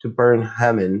traditional to burn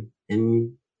Haman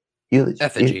in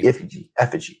effigy.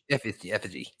 Effigy.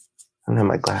 I don't have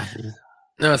my glasses.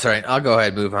 No, that's all right. I'll go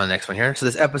ahead and move on to the next one here. So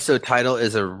this episode title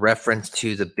is a reference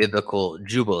to the biblical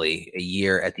Jewbilee, a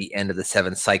year at the end of the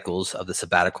 7 cycles of the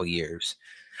sabbatical years.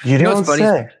 You know what's funny?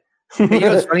 You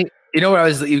know what's funny? You know what I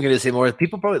was even going to say more?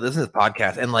 People probably listen to this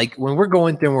podcast, and like when we're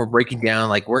going through and we're breaking down,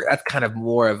 like that's kind of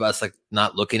more of us like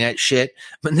not looking at shit.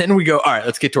 But then we go, all right,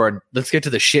 let's get to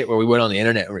the shit where we went on the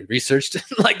internet and we researched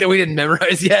like that we didn't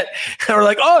memorize yet. And we're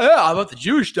like, oh yeah, about the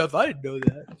Jewish stuff, I didn't know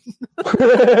that.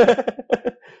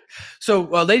 So,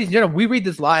 ladies and gentlemen, we read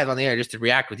this live on the air just to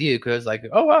react with you because, like,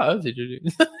 oh wow, that's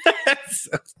interesting.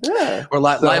 We're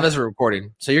live as we're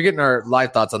recording, so you're getting our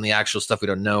live thoughts on the actual stuff we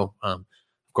don't know. Of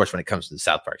course, when it comes to the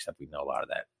South Park stuff, we know a lot of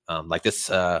that. Like this,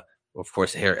 of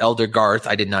course, here, Elder Garth,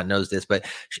 I did not know this, but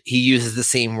he uses the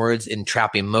same words in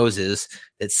Trapping Moses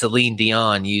that Celine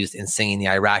Dion used in singing the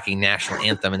Iraqi national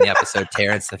anthem in the episode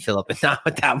Terrence and Phillip, and not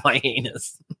without my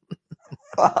anus.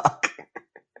 Fuck.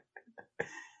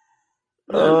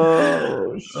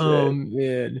 Oh, shit. Oh,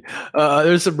 man.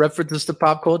 There's some references to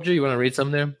pop culture. You want to read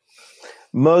some there?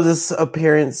 Moses'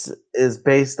 appearance is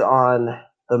based on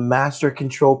the Master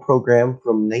Control Program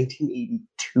from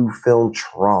 1982 film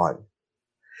Tron.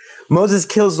 Moses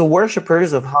kills the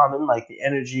worshippers of Haman like the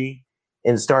energy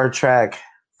in Star Trek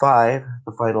V,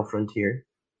 The Final Frontier.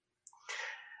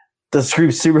 The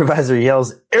group supervisor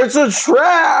yells, "It's a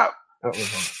trap!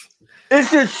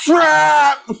 It's a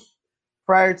trap!"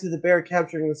 Prior to the bear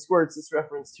capturing the squirts, this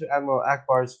reference to Admiral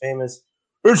Akbar's famous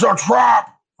 "It's a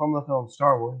trap!" from the film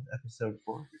Star Wars Episode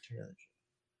 4, Return of the Jedi.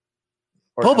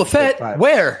 Or Boba Episode Fett, 5.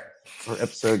 where? Or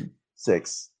Episode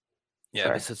 6. Yeah,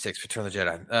 Sorry. Episode 6, Return of the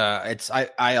Jedi.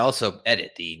 I also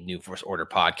edit the New Force Order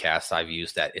podcast. I've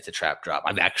used that. It's a trap drop.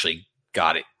 I've actually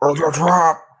got it. It's a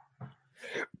trap.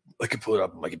 I can pull it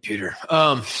up on my computer.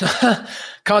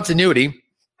 Continuity.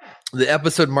 The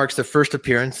episode marks the first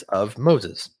appearance of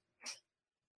Moses.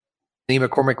 Lee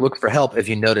McCormick looked for help, if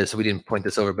you notice. We didn't point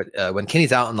this over, but when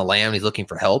Kenny's out on the lam, he's looking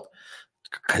for help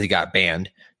because he got banned.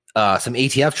 Some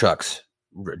ATF trucks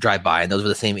drive by, and those were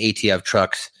the same ATF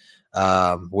trucks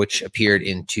which appeared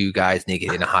in two guys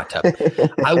naked in a hot tub.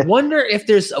 I wonder if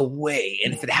there's a way,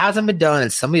 and if it hasn't been done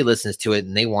and somebody listens to it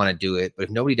and they want to do it, but if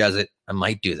nobody does it, I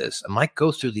might do this. I might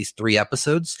go through these 3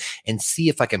 episodes and see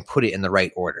if I can put it in the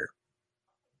right order.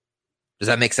 Does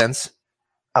that make sense?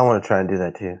 I want to try and do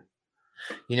that too.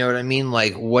 You know what I mean?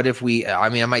 Like, what if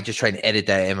I might just try and edit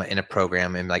that in a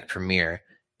program in like Premiere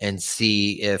and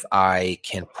see if I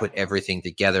can put everything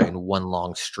together in one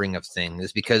long string of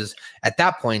things. Because at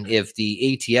that point, if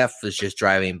the ATF was just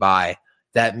driving by,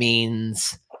 that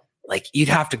means like you'd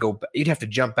have to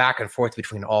jump back and forth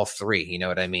between all 3. You know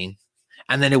what I mean?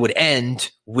 And then it would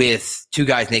end with 2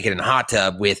 guys naked in a hot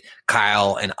tub with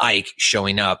Kyle and Ike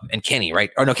showing up and Kenny, right?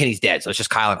 Or no, Kenny's dead. So it's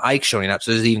just Kyle and Ike showing up.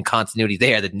 So there's even continuity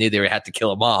there that knew they had to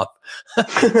kill him off.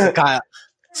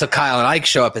 So Kyle and Ike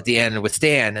show up at the end with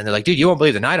Stan, and they're like, dude, you won't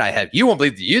believe the night I had. You won't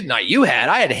believe the night you had.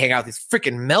 I had to hang out with these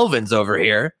freaking Melvins over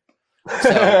here.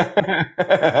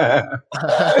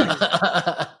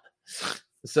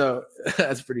 So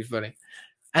that's pretty funny.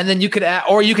 And then you could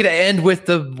end with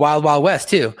the Wild Wild West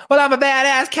too. Well, I'm a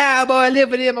badass cowboy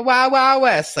living in my Wild Wild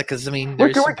West. Like, because I mean,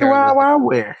 there's some Wild Wild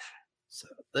West. So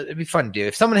it'd be fun to do.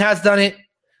 If someone has done it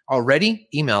already,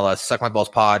 email us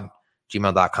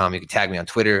suckmyballspod@gmail.com. You can tag me on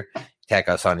Twitter, tag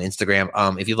us on Instagram.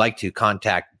 If you'd like to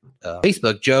contact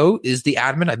Facebook, Joe is the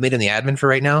admin. I've made him the admin for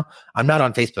right now. I'm not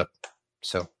on Facebook,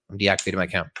 so I'm deactivating my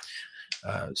account.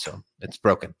 So it's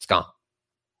broken. It's gone.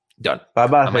 Done.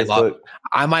 Bye-bye, Facebook.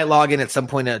 I might log in at some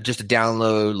point just to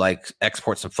download, like,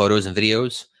 export some photos and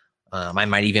videos. I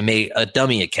might even make a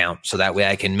dummy account so that way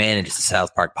I can manage the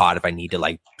South Park pod if I need to,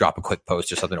 like, drop a quick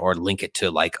post or something or link it to,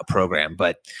 like, a program.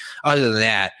 But other than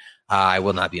that, I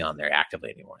will not be on there actively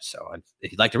anymore. So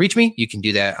if you'd like to reach me, you can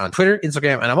do that on Twitter,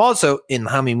 Instagram, and I'm also in the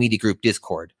Hami Media Group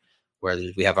Discord, where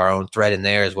we have our own thread in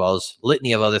there as well as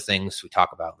litany of other things we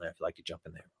talk about in there if you'd like to jump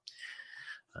in there.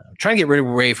 I'm trying to get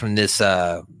away from this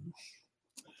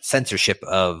censorship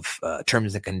of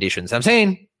terms and conditions. I'm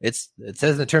saying it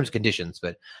says in the terms and conditions,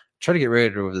 but try to get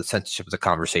rid of the censorship of the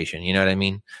conversation. You know what I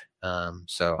mean?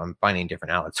 So I'm finding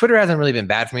different outlets. Twitter hasn't really been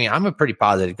bad for me. I'm a pretty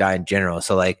positive guy in general.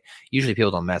 So like usually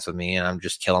people don't mess with me and I'm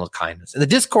just killing with kindness. And the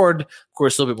Discord, of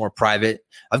course, a little bit more private.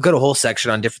 I've got a whole section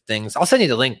on different things. I'll send you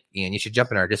the link, Ian. You should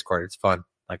jump in our Discord. It's fun.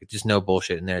 Like it's just no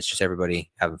bullshit in there. It's just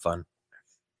everybody having fun.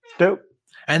 Dope.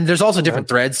 And there's also different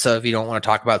threads. So if you don't want to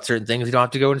talk about certain things, you don't have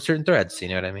to go into certain threads. You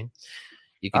know what I mean?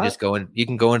 You can just go in. You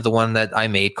can go into the one that I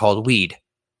made called Weed,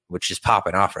 which is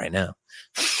popping off right now.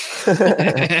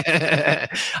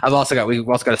 we've also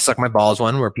got a Suck My Balls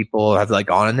one where people have like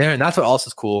gone in there, and that's what also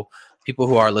is cool. People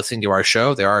who are listening to our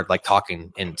show, they are like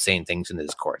talking and saying things in the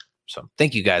Discord. So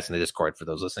thank you guys in the Discord for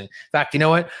those listening. In fact, you know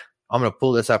what? I'm going to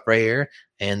pull this up right here,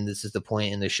 and this is the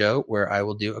point in the show where I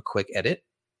will do a quick edit.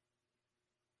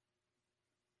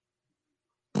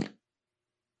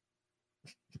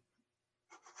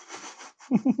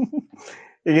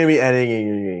 You're gonna be editing and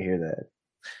you're gonna hear that.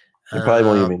 You probably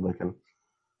won't even be looking.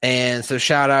 And so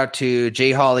shout out to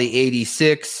J Holly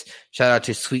 86. Shout out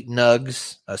to Sweet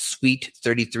Nugs, Sweet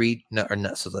 33. No,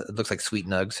 so it looks like Sweet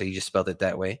Nugs, so you just spelled it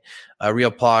that way.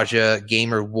 Real Plaja,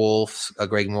 Gamer Wolf,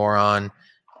 Greg Moron,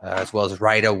 as well as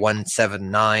Rida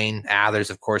 179. There's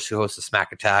of course who hosts the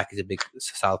Smack Attack. He's a big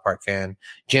South Park fan.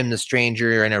 Jim the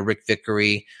Stranger, I know Rick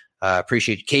Vickery.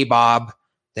 Appreciate you, K-Bob.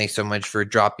 Thanks so much for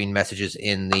dropping messages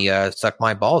in the Suck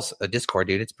My Balls Discord,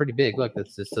 dude. It's pretty big. Look,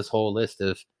 it's this whole list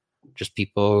of just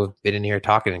people who've been in here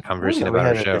talking and conversing about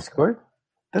our show. Discord?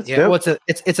 That's yeah, dope. well,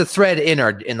 it's a thread in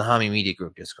the Hami Media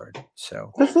Group Discord.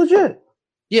 So that's legit.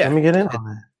 Yeah, let me get in on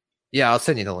that. Yeah, I'll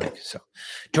send you the link. So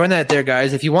join that there,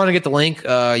 guys. If you want to get the link,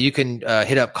 you can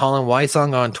hit up Colin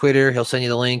Weissong on Twitter. He'll send you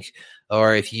the link.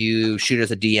 Or if you shoot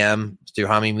us a DM through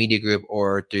Hami Media Group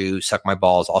or through Suck My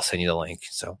Balls, I'll send you the link.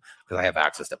 So because I have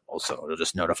access to both, so it'll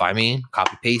just notify me.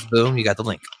 Copy paste, boom, you got the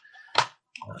link. So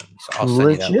I'll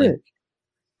send you that link.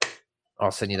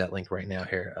 I'll send you that link right now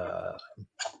here.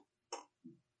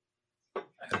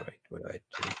 What do I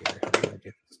do here? How do I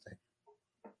get this thing?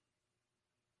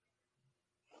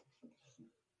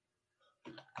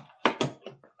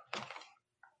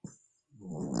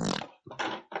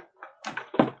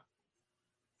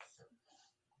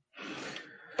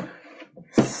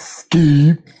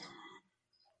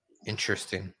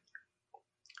 Interesting.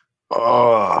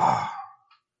 Oh,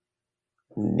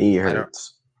 knee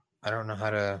hurts. I don't know how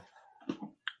to.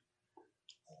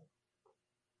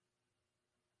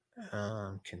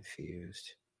 I'm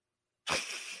confused.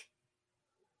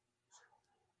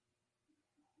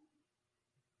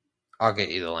 I'll get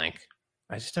you the link.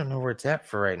 I just don't know where it's at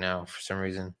for right now for some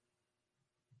reason.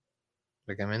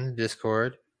 Like I'm in the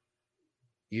Discord.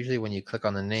 Usually when you click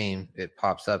on the name, it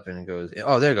pops up and it goes,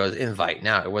 oh, there it goes, invite.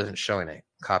 Now it wasn't showing it.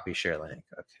 Copy share link.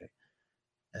 Okay.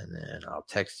 And then I'll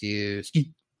text you.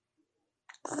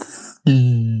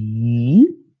 Come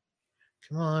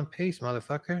on, paste,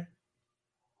 motherfucker.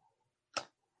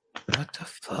 What the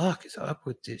fuck is up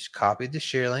with this? Copied the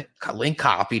share link. Link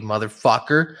copied,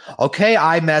 motherfucker. Okay,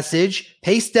 iMessage.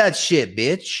 Paste that shit,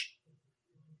 bitch.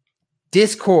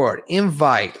 Discord,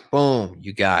 invite. Boom,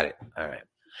 you got it. All right.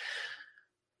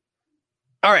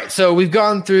 All right, so we've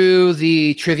gone through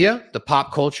the trivia, the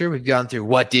pop culture. We've gone through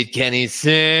what did Kenny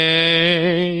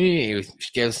say? We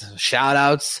give some shout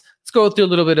outs. Let's go through a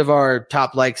little bit of our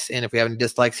top likes and if we have any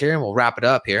dislikes here, and we'll wrap it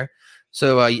up here.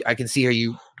 So I can see here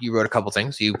you wrote a couple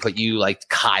things. You liked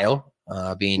Kyle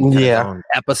being kind of his own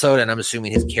episode, and I'm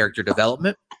assuming his character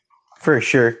development. For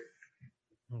sure.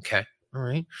 Okay, all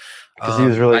right. Because he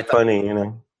was really funny, you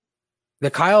know. The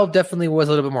Kyle definitely was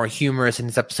a little bit more humorous in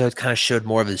this episode. Kind of showed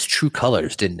more of his true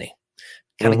colors, didn't he?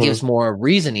 Kind of gives more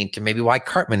reasoning to maybe why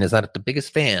Cartman is not the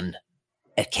biggest fan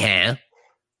at Can.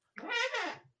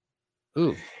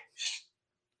 Ooh,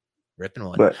 ripping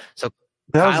one. But so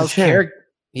Kyle's character.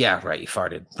 Yeah, right. You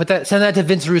farted. Send that to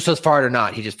Vince Russo's fart or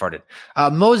not. He just farted.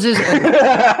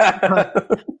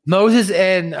 Moses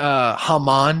and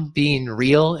Haman being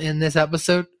real in this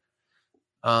episode.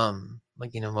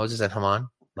 Moses and Haman.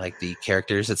 Like the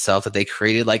characters itself that they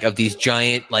created, like of these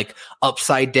giant, like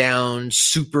upside down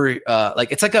super,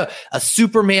 like it's like a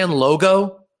Superman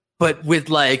logo, but with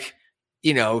 3D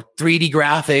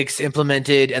graphics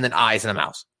implemented and then eyes and a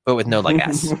mouse, but with no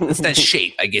S. It's that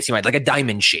shape, I guess you might like a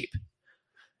diamond shape.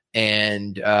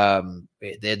 And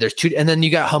there's two, and then you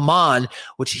got Haman,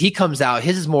 which he comes out.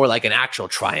 His is more like an actual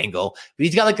triangle, but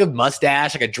he's got like a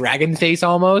mustache, like a dragon face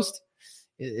almost.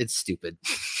 It's stupid,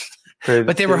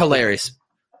 but they were hilarious.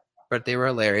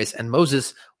 And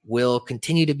Moses will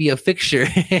continue to be a fixture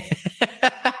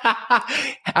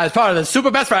as part of the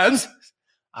Super Best Friends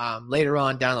later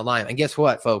on down the line. And guess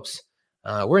what, folks?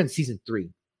 We're in season 3.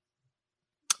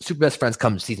 Super Best Friends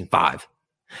comes season 5.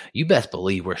 You best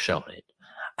believe we're showing it.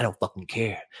 I don't fucking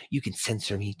care. You can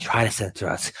censor me, try to censor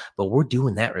us, but we're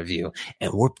doing that review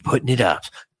and we're putting it up.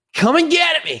 Come and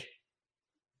get at me.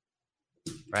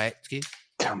 Right, Steve?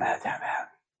 Come on.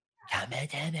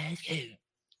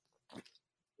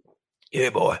 Yeah,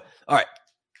 boy. All right.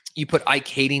 You put Ike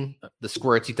hating the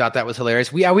squirts. You thought that was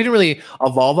hilarious. We didn't really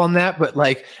evolve on that, but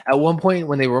like at one point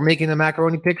when they were making the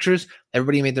macaroni pictures,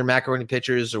 everybody made their macaroni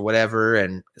pictures or whatever,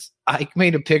 and Ike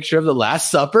made a picture of the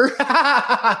Last Supper.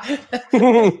 Hey,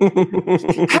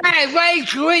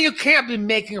 wait, you can't be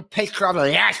making a picture of the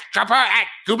Last Supper at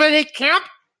Jewbilee camp.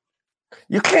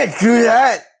 You can't do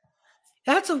that.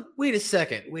 Wait a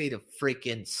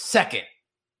freaking second.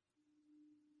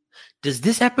 Does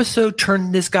this episode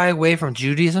turn this guy away from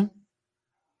Judaism?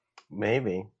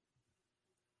 Maybe.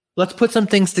 Let's put some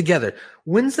things together.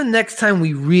 When's the next time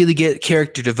we really get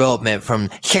character development from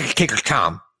Kicker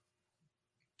Tom?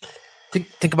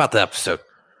 Think about the episode.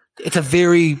 It's a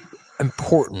very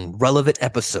important, relevant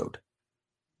episode.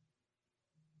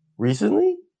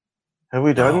 Recently? Have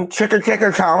we done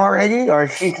Kicker Tom already? Or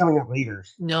is she coming up later?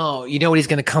 No. You know what he's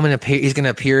going to come and appear? He's going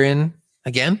to appear in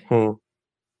again?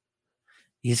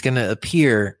 He's going to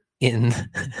appear in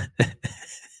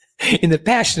in the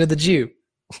Passion of the Jew.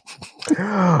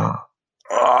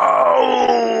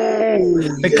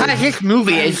 Because this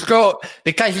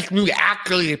movie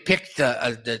actually depicts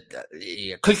the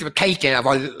crucifixion of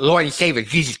our Lord and Savior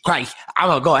Jesus Christ, I'm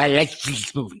gonna go ahead and like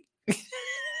Jesus movie.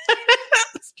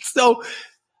 So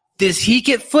does he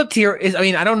get flipped here?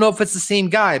 I don't know if it's the same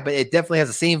guy, but it definitely has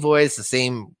the same voice, the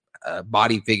same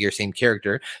body figure, same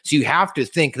character. So you have to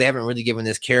think they haven't really given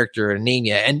this character a name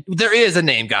yet. And there is a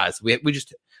name, guys. We're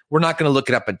not going to look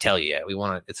it up and tell you yet.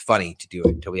 It's funny to do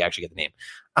it until we actually get the name.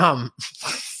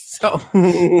 So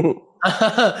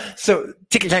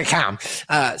Ticker Tom.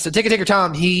 Ticker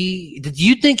Tom, did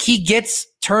you think he gets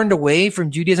turned away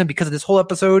from Judaism because of this whole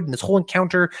episode and this whole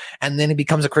encounter, and then he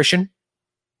becomes a Christian?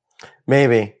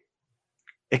 Maybe.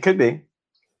 It could be.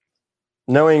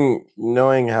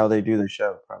 Knowing how they do the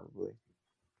show, probably.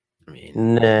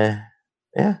 Nah.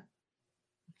 Yeah.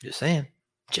 Just saying.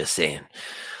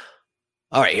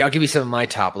 All right, I'll give you some of my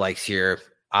top likes here.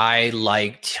 I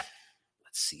liked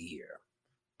see here.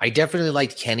 I definitely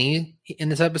liked Kenny in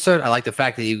this episode. I like the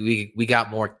fact that we got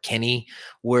more Kenny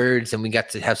words and we got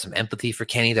to have some empathy for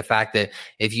Kenny. The fact that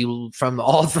if you, from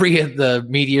all three of the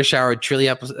Meteor Shower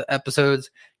Trilly episodes,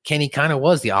 Kenny kind of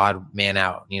was the odd man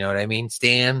out. You know what I mean?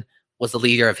 Stan was the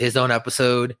leader of his own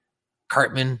episode.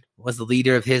 Cartman was the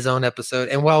leader of his own episode.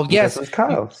 And well, yes. This was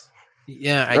Kyle's.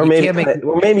 Yeah. Or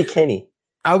maybe Kenny.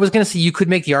 I was going to say you could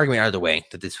make the argument either way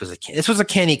that this was a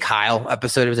Kenny Kyle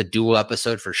episode. It was a dual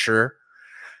episode for sure.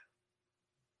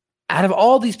 Out of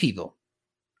all these people,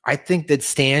 I think that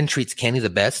Stan treats Kenny the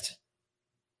best.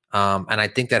 And I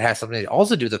think that has something to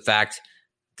also do with the fact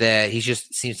that he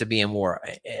just seems to be a more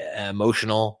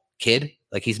emotional kid.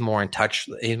 Like he's more in touch.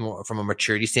 He's more from a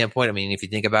maturity standpoint. I mean, if you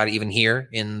think about it, even here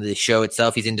in the show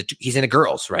itself, he's into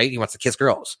girls, right? He wants to kiss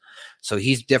girls. So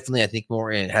he's definitely, I think,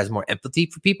 has more empathy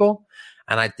for people.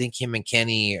 And I think him and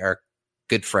Kenny are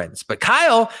good friends. But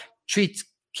Kyle treats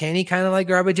Kenny kind of like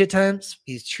garbage at times.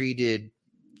 He's treated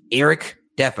Eric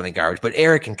definitely garbage, but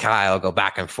Eric and Kyle go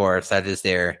back and forth. That is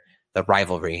the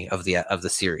rivalry of the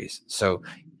series. So,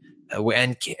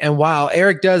 and while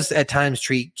Eric does at times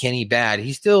treat Kenny bad,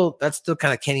 that's still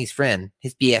kind of Kenny's friend,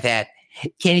 his BFF.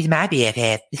 Kenny's my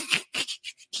BFF.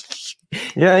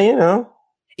 Yeah, you know.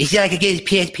 He said I could get his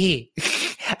PSP.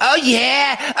 Oh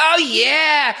yeah! Oh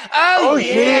yeah! Oh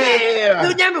yeah!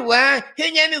 Who's number one?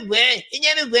 Who's number one? Who's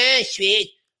number one? Sweet.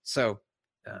 So.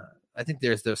 I think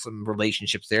there's some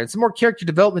relationships there and some more character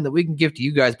development that we can give to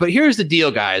you guys. But here's the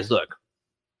deal, guys. Look,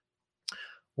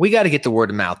 we got to get the word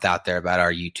of mouth out there about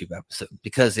our YouTube episode,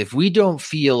 because if we don't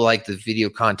feel like the video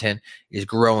content is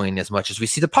growing as much as we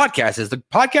see the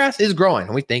podcast is growing,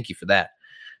 and we thank you for that.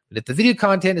 But if the video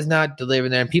content is not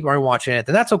delivering there and people aren't watching it,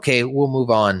 then that's okay. We'll move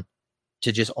on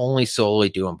to just only solely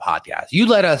doing podcasts. You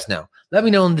let us know. Let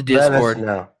me know in the Discord.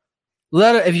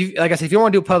 Let us know. If you, like I said, if you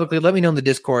want to do it publicly, let me know in the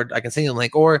Discord. I can send you a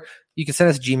link, or you can send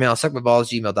us a Gmail,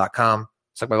 suckmyballsgmail.com,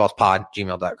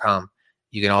 suckmyballspod@gmail.com.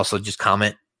 You can also just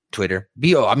comment, Twitter.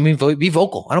 Be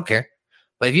vocal. I don't care.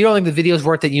 But if you don't think the video is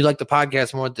worth it and you like the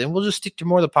podcast more, then we'll just stick to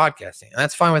more of the podcasting. And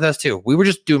that's fine with us too. We were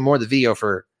just doing more of the video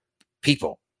for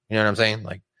people. You know what I'm saying?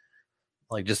 Like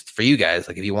just for you guys,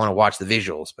 like if you want to watch the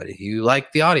visuals, but if you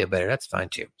like the audio better, that's fine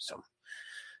too. So,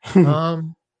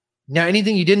 now,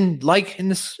 anything you didn't like in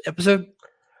this episode?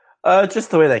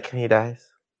 Just the way that Kenny dies.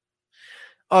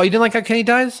 Oh, you didn't like how Kenny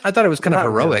dies? I thought it was kind of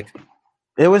heroic. Really.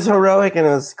 It was heroic and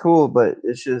it was cool, but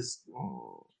it's just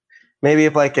maybe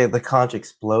if the conch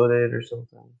exploded or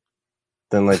something,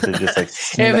 then they're just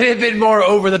if it had been more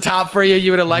over the top for you,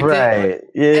 you would have liked it. Right?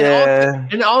 Yeah.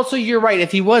 And also, you're right.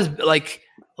 If he was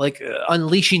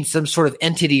unleashing some sort of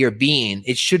entity or being,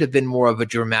 it should have been more of a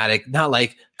dramatic, not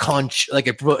like conch, like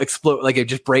it explode, like it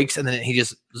just breaks and then he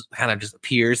just kind of just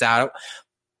appears out.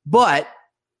 But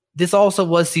this also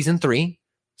was season 3,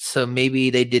 so maybe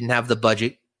they didn't have the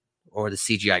budget or the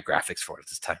CGI graphics for it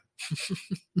this time.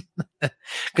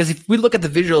 Because if we look at the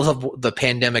visuals of the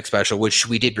pandemic special, which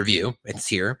we did review, it's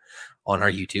here on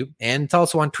our YouTube, and it's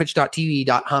also on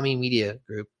twitch.tv/Hami Media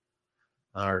Group,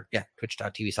 or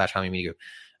twitch.tv/Hami Media Group.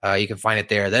 You can find it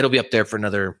there. That'll be up there for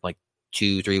another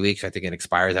 2-3 weeks. I think it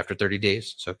expires after 30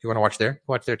 days. So if you want to watch there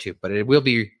too. But it will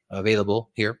be available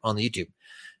here on the YouTube.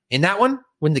 In that one,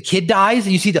 when the kid dies,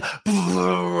 you see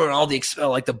all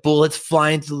the bullets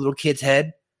flying through the little kid's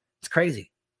head. It's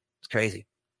crazy. It's crazy.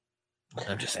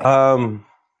 I'm just saying.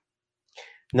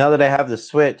 Now that I have the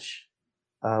Switch,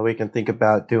 we can think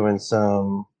about doing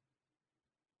some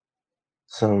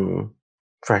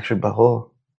Fractured Butthole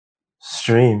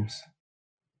streams.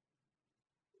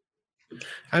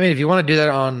 I mean, if you want to do that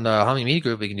on Hami Media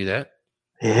Group, we can do that.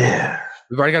 Yeah.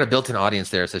 We've already got a built-in audience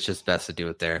there, so it's just best to do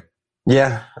it there.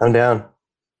 Yeah, I'm down.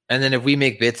 And then if we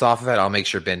make bits off of it, I'll make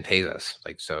sure Ben pays us.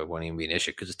 So it won't even be an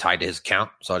issue because it's tied to his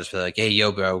account. So I'll just be like, hey,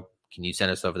 yo, bro, can you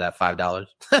send us over that $5?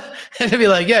 And he'll be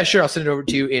like, yeah, sure, I'll send it over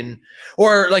to you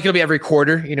or it'll be every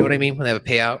quarter. You know what I mean? When they have a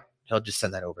payout, he'll just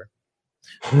send that over.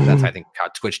 That's, I think, how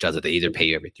Twitch does it. They either pay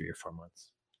you every 3 or 4 months.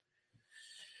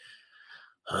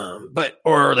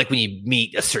 Or when you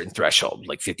meet a certain threshold,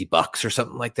 like $50 or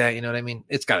something like that, you know what I mean?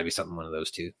 It's got to be something, one of those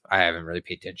two. I haven't really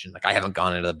paid attention. I haven't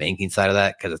gone into the banking side of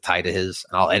that because it's tied to his,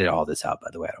 and I'll edit all this out, by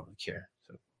the way. I don't really care.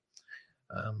 So,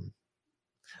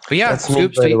 but yeah, that's me,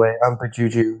 by the way. I'm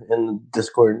Bajuju in the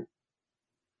Discord.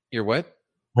 You're what?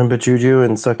 I'm Bajuju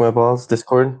and Suck My Balls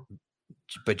Discord.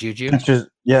 Bajuju?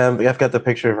 Yeah, I've got the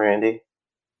picture of Randy.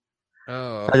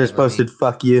 Oh, okay, I just posted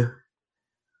 "fuck you."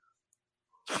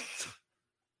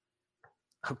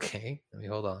 Okay, let me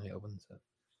hold on. Let me open this up.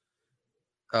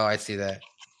 Oh, I see that.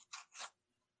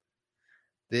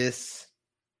 This,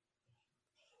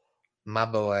 my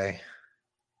boy,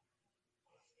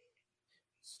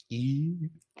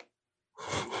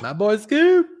 My boy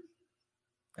Scoop.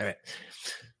 All right.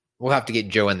 We'll have to get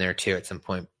Joe in there too at some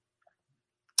point.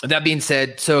 That being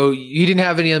said, so you didn't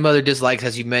have any other dislikes,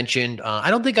 as you mentioned. I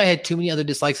don't think I had too many other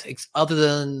dislikes other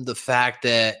than the fact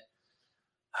that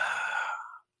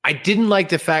I didn't like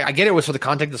the fact, I get it was for the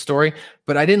context of the story,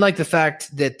 but I didn't like the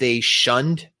fact that they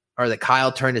shunned or that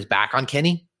Kyle turned his back on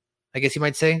Kenny, I guess you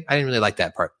might say. I didn't really like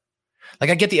that part. Like,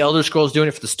 I get the Elder Scrolls doing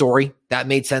it for the story. That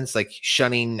made sense, like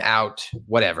shunning out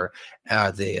whatever,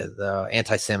 the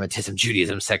anti-Semitism,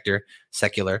 Judaism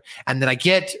secular. And then I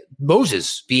get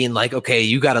Moses being like, okay,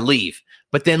 you got to leave.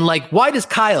 But then, like, why does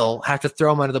Kyle have to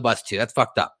throw him under the bus too? That's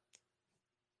fucked up.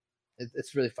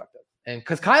 It's really fucked up. And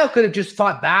because Kyle could have just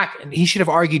fought back and he should have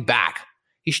argued back.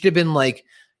 He should have been like,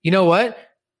 you know what?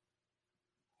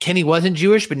 Kenny wasn't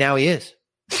Jewish, but now he is.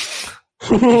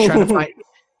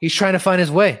 He's trying to find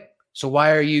his way. So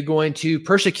why are you going to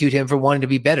persecute him for wanting to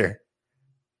be better?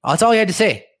 That's all he had to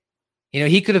say. You know,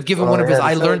 he could have given one of his,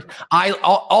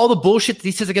 all the bullshit that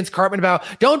he says against Cartman about,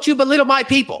 don't you belittle my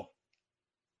people.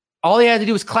 All he had to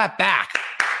do was clap back.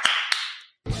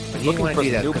 He didn't want to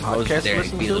do that because Moses was there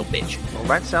and be a little bitch. Well,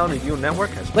 Rat Salad Review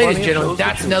Network has ladies and gentlemen,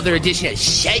 that's another edition of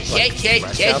Check him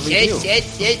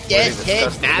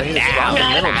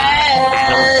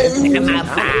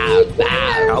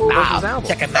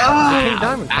out.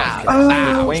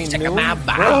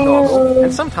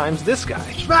 And sometimes this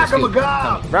guy.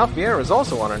 Ralph Vieira is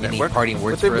also on our network. Parting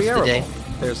words for us today.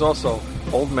 There's also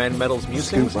Old Man Metal's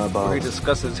Musings, where he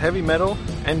discusses heavy metal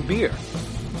and beer.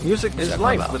 Music is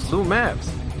Life with Lou Mavs.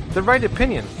 The Right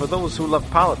Opinion for those who love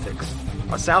politics.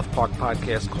 A South Park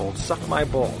podcast called Suck My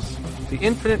Balls. The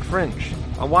Infinite Fringe.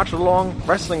 A watch-along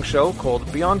wrestling show called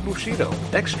Beyond Bushido.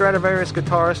 Ex-Stradivarius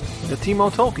guitarist, the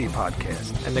Timo Tolkki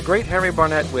podcast. And the great Harry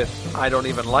Barnett with I Don't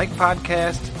Even Like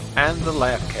Podcast and the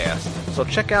Laughcast. So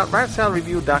check out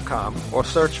ratsaladreview.com or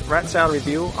search Rat Salad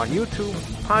Review on YouTube,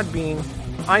 Podbean,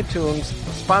 iTunes,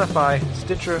 Spotify,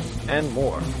 Stitcher, and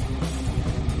more.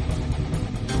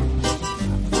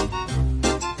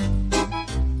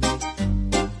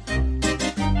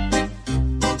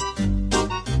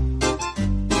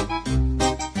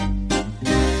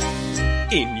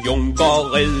 En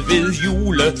junkerred ved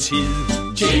juletid.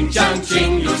 Ching chang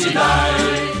ching lutilej.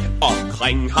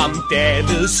 Omkring ham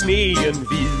dalede sneen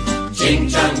hvid. Ching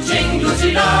chang ching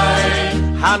lutilej.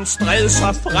 Han stred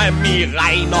sig frem i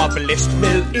regn og blæst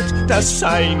med et, der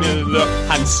sejnede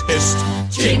hans hest.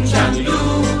 Ching chang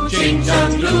lu, ching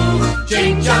chang lu,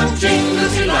 ching chang ching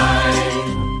lutilej.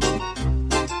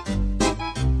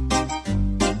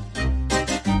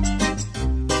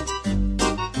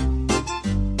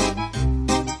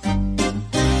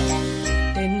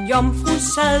 Jomfru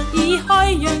sad i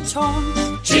høje tårn.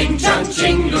 Ching chang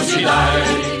ching lutilej.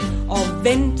 Og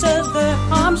ventede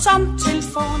ham som til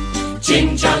forn.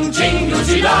 Ching chang ching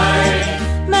lutilej.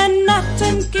 Men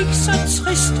natten gik så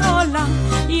trist og lang,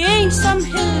 i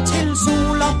ensomhed til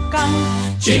solopgang.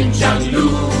 Ching chang lu,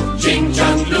 ching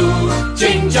chang lu,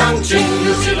 ching chang ching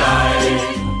lutilej.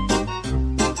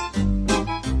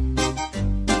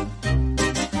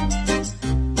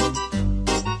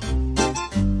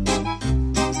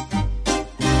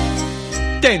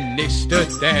 Den næste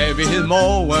dag ved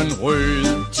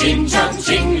morgenrød. Ching chang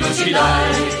ching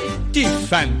lutilej. De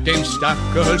fandt den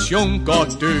stakkels junker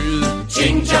død.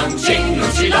 Ching chang ching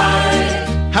lutilej.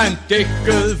 Han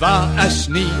dækket var af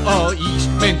sne og is,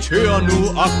 men tør nu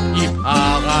op i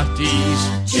paradis.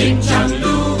 Ching chang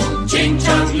lu, ching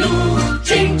chang lu,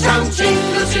 ching chang ching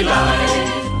lutilej.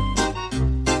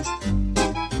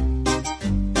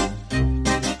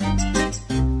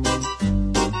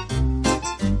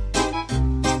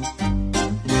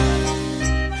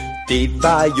 Det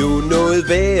var jo noget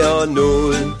værd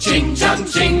noget. Ching chang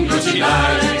ching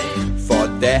lutilej.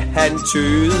 For da han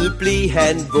tøede, blev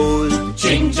han våd.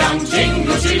 Ching chang ching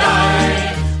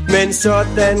lutilej. Men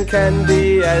sådan kan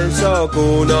det altså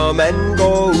gå, når man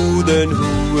går uden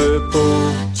hue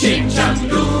på. Ching chang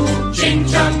lu, ching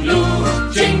chang lu,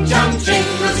 ching chang ching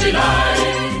lutilej.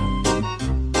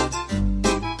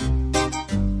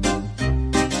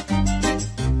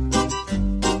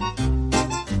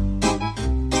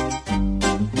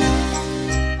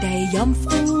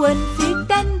 Jomfruen fik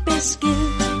den besked.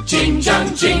 Ching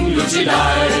chang ching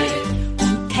lutilej.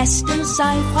 Hun kastede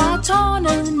sig fra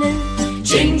tårnet ned.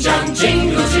 Ching chang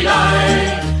ching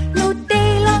lutilej. Nu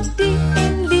deler de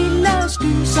en lille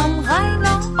sky, som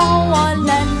regner over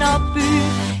land og by.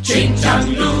 Ching chang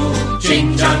lu,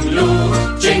 ching chang lu,